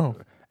not. No.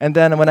 And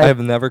then when I I have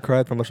never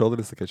cried from a shoulder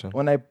dislocation.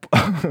 when I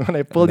when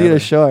I pulled you Never.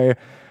 to shore,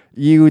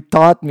 you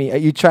taught me.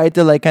 You tried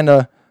to like kind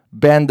of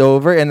bend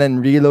over and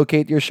then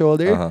relocate your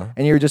shoulder, Uh-huh.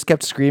 and you just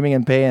kept screaming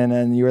in pain.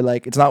 And you were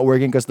like, "It's not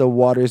working because the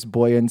water's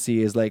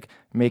buoyancy is like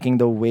making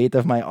the weight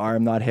of my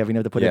arm not heavy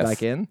enough to put it Yes.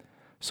 back in."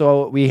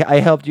 So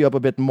I helped you up a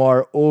bit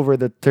more over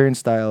the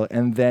turnstile,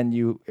 and then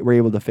you were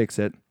able to fix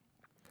it.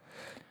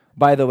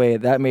 By the way,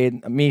 that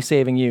made me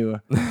saving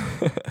you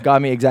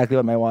got me exactly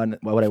what I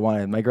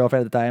wanted. My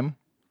girlfriend at the time,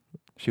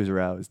 she was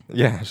aroused.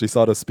 Yeah, she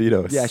saw the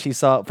speedos. Yeah, she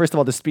saw. First of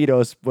all, the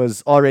speedos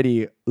was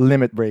already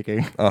limit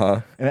breaking,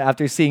 Uh-huh. and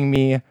after seeing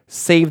me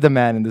save the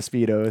man in the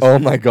speedos, Oh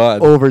my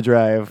god.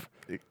 overdrive.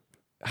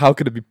 How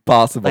could it be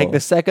possible? Like the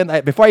second,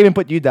 before I even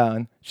put you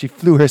down, she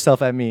flew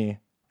herself at me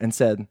and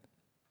said,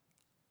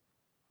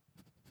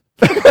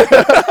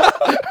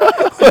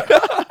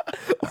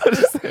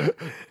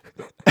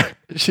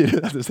 She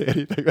didn't have to say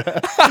anything.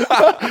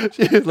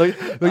 She was like,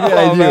 look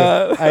at Oh,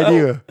 man. I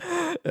knew.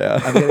 Yeah.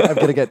 I'm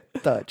gonna get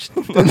touched.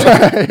 Baby!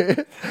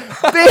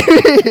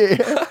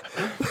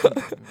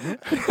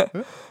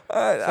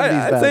 I'd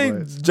bad say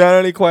boys.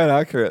 generally quite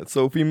accurate.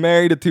 So if we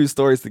marry the two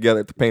stories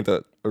together to paint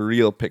a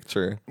real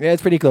picture, Yeah,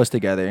 it's pretty close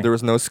together. there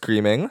was no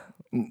screaming.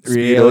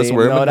 Really? Speedos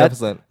were No, that's-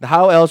 magnificent.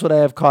 How else would I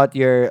have caught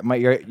your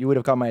you would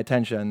have caught my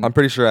attention? I'm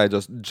pretty sure I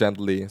just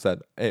gently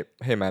said, "Hey,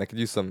 man, I could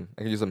use some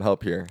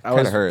help here. I Kind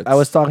was of hurts." I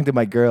was talking to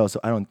my girl, so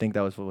I don't think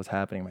that was what was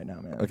happening right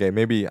now, man. Okay,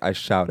 maybe I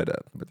shouted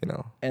it, but you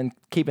know. And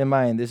keep in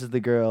mind, this is the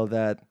girl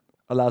that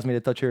allows me to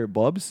touch her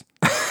bobs.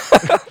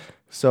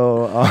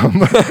 So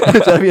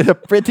it's gonna be a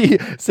pretty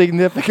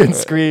significant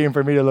scream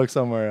for me to look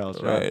somewhere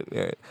else, right?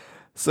 Right.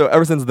 So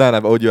ever since then,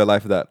 I've owed you a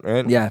life debt,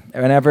 right? Yeah.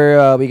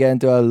 Whenever we get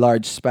into a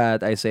large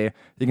spat, I say,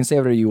 you can say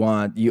whatever you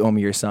want. You owe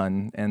me your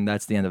son, and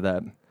that's the end of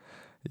that.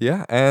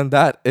 Yeah, and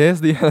that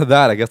is the end of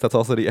that. I guess that's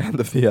also the end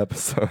of the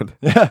episode.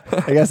 Yeah.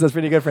 I guess that's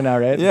pretty good for now,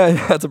 right? yeah,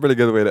 that's a pretty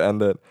good way to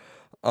end it.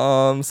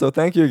 So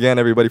thank you again,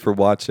 everybody, for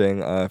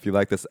watching. If you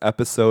like this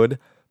episode,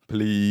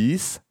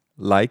 please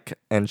like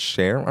and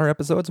share our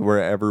episodes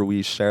wherever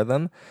we share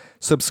them.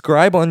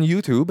 Subscribe on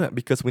YouTube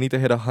because we need to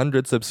hit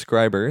 100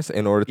 subscribers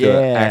in order to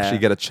Yeah. actually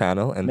get a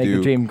channel and Make the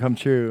do dream come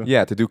true.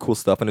 yeah, to do cool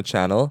stuff on the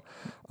channel.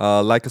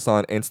 Like us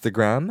on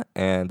Instagram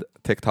and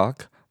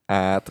TikTok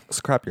at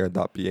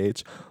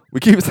scrapyard.ph. We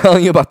keep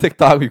telling you about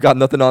TikTok. We've got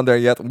nothing on there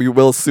yet. We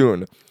will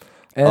soon.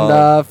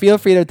 And feel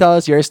free to tell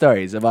us your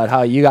stories about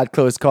how you got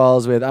close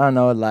calls with, I don't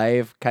know,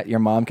 your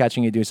mom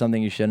catching you do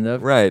something you shouldn't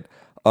have. Right.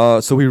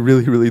 So we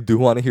really, really do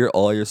want to hear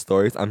all your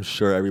stories. I'm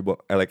sure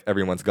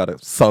everyone's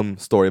got some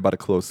story about a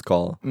close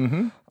call.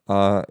 Mm-hmm.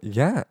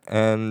 Yeah.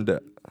 And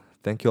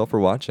thank you all for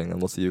watching, and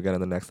we'll see you again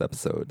in the next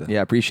episode.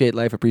 Yeah, appreciate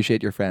life,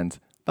 appreciate your friends.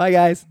 Bye,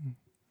 guys.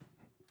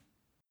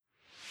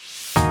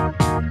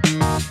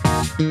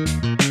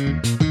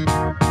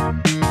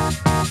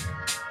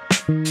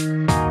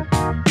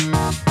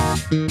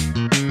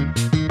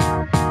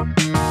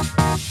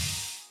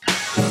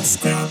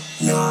 Scrap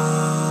yard.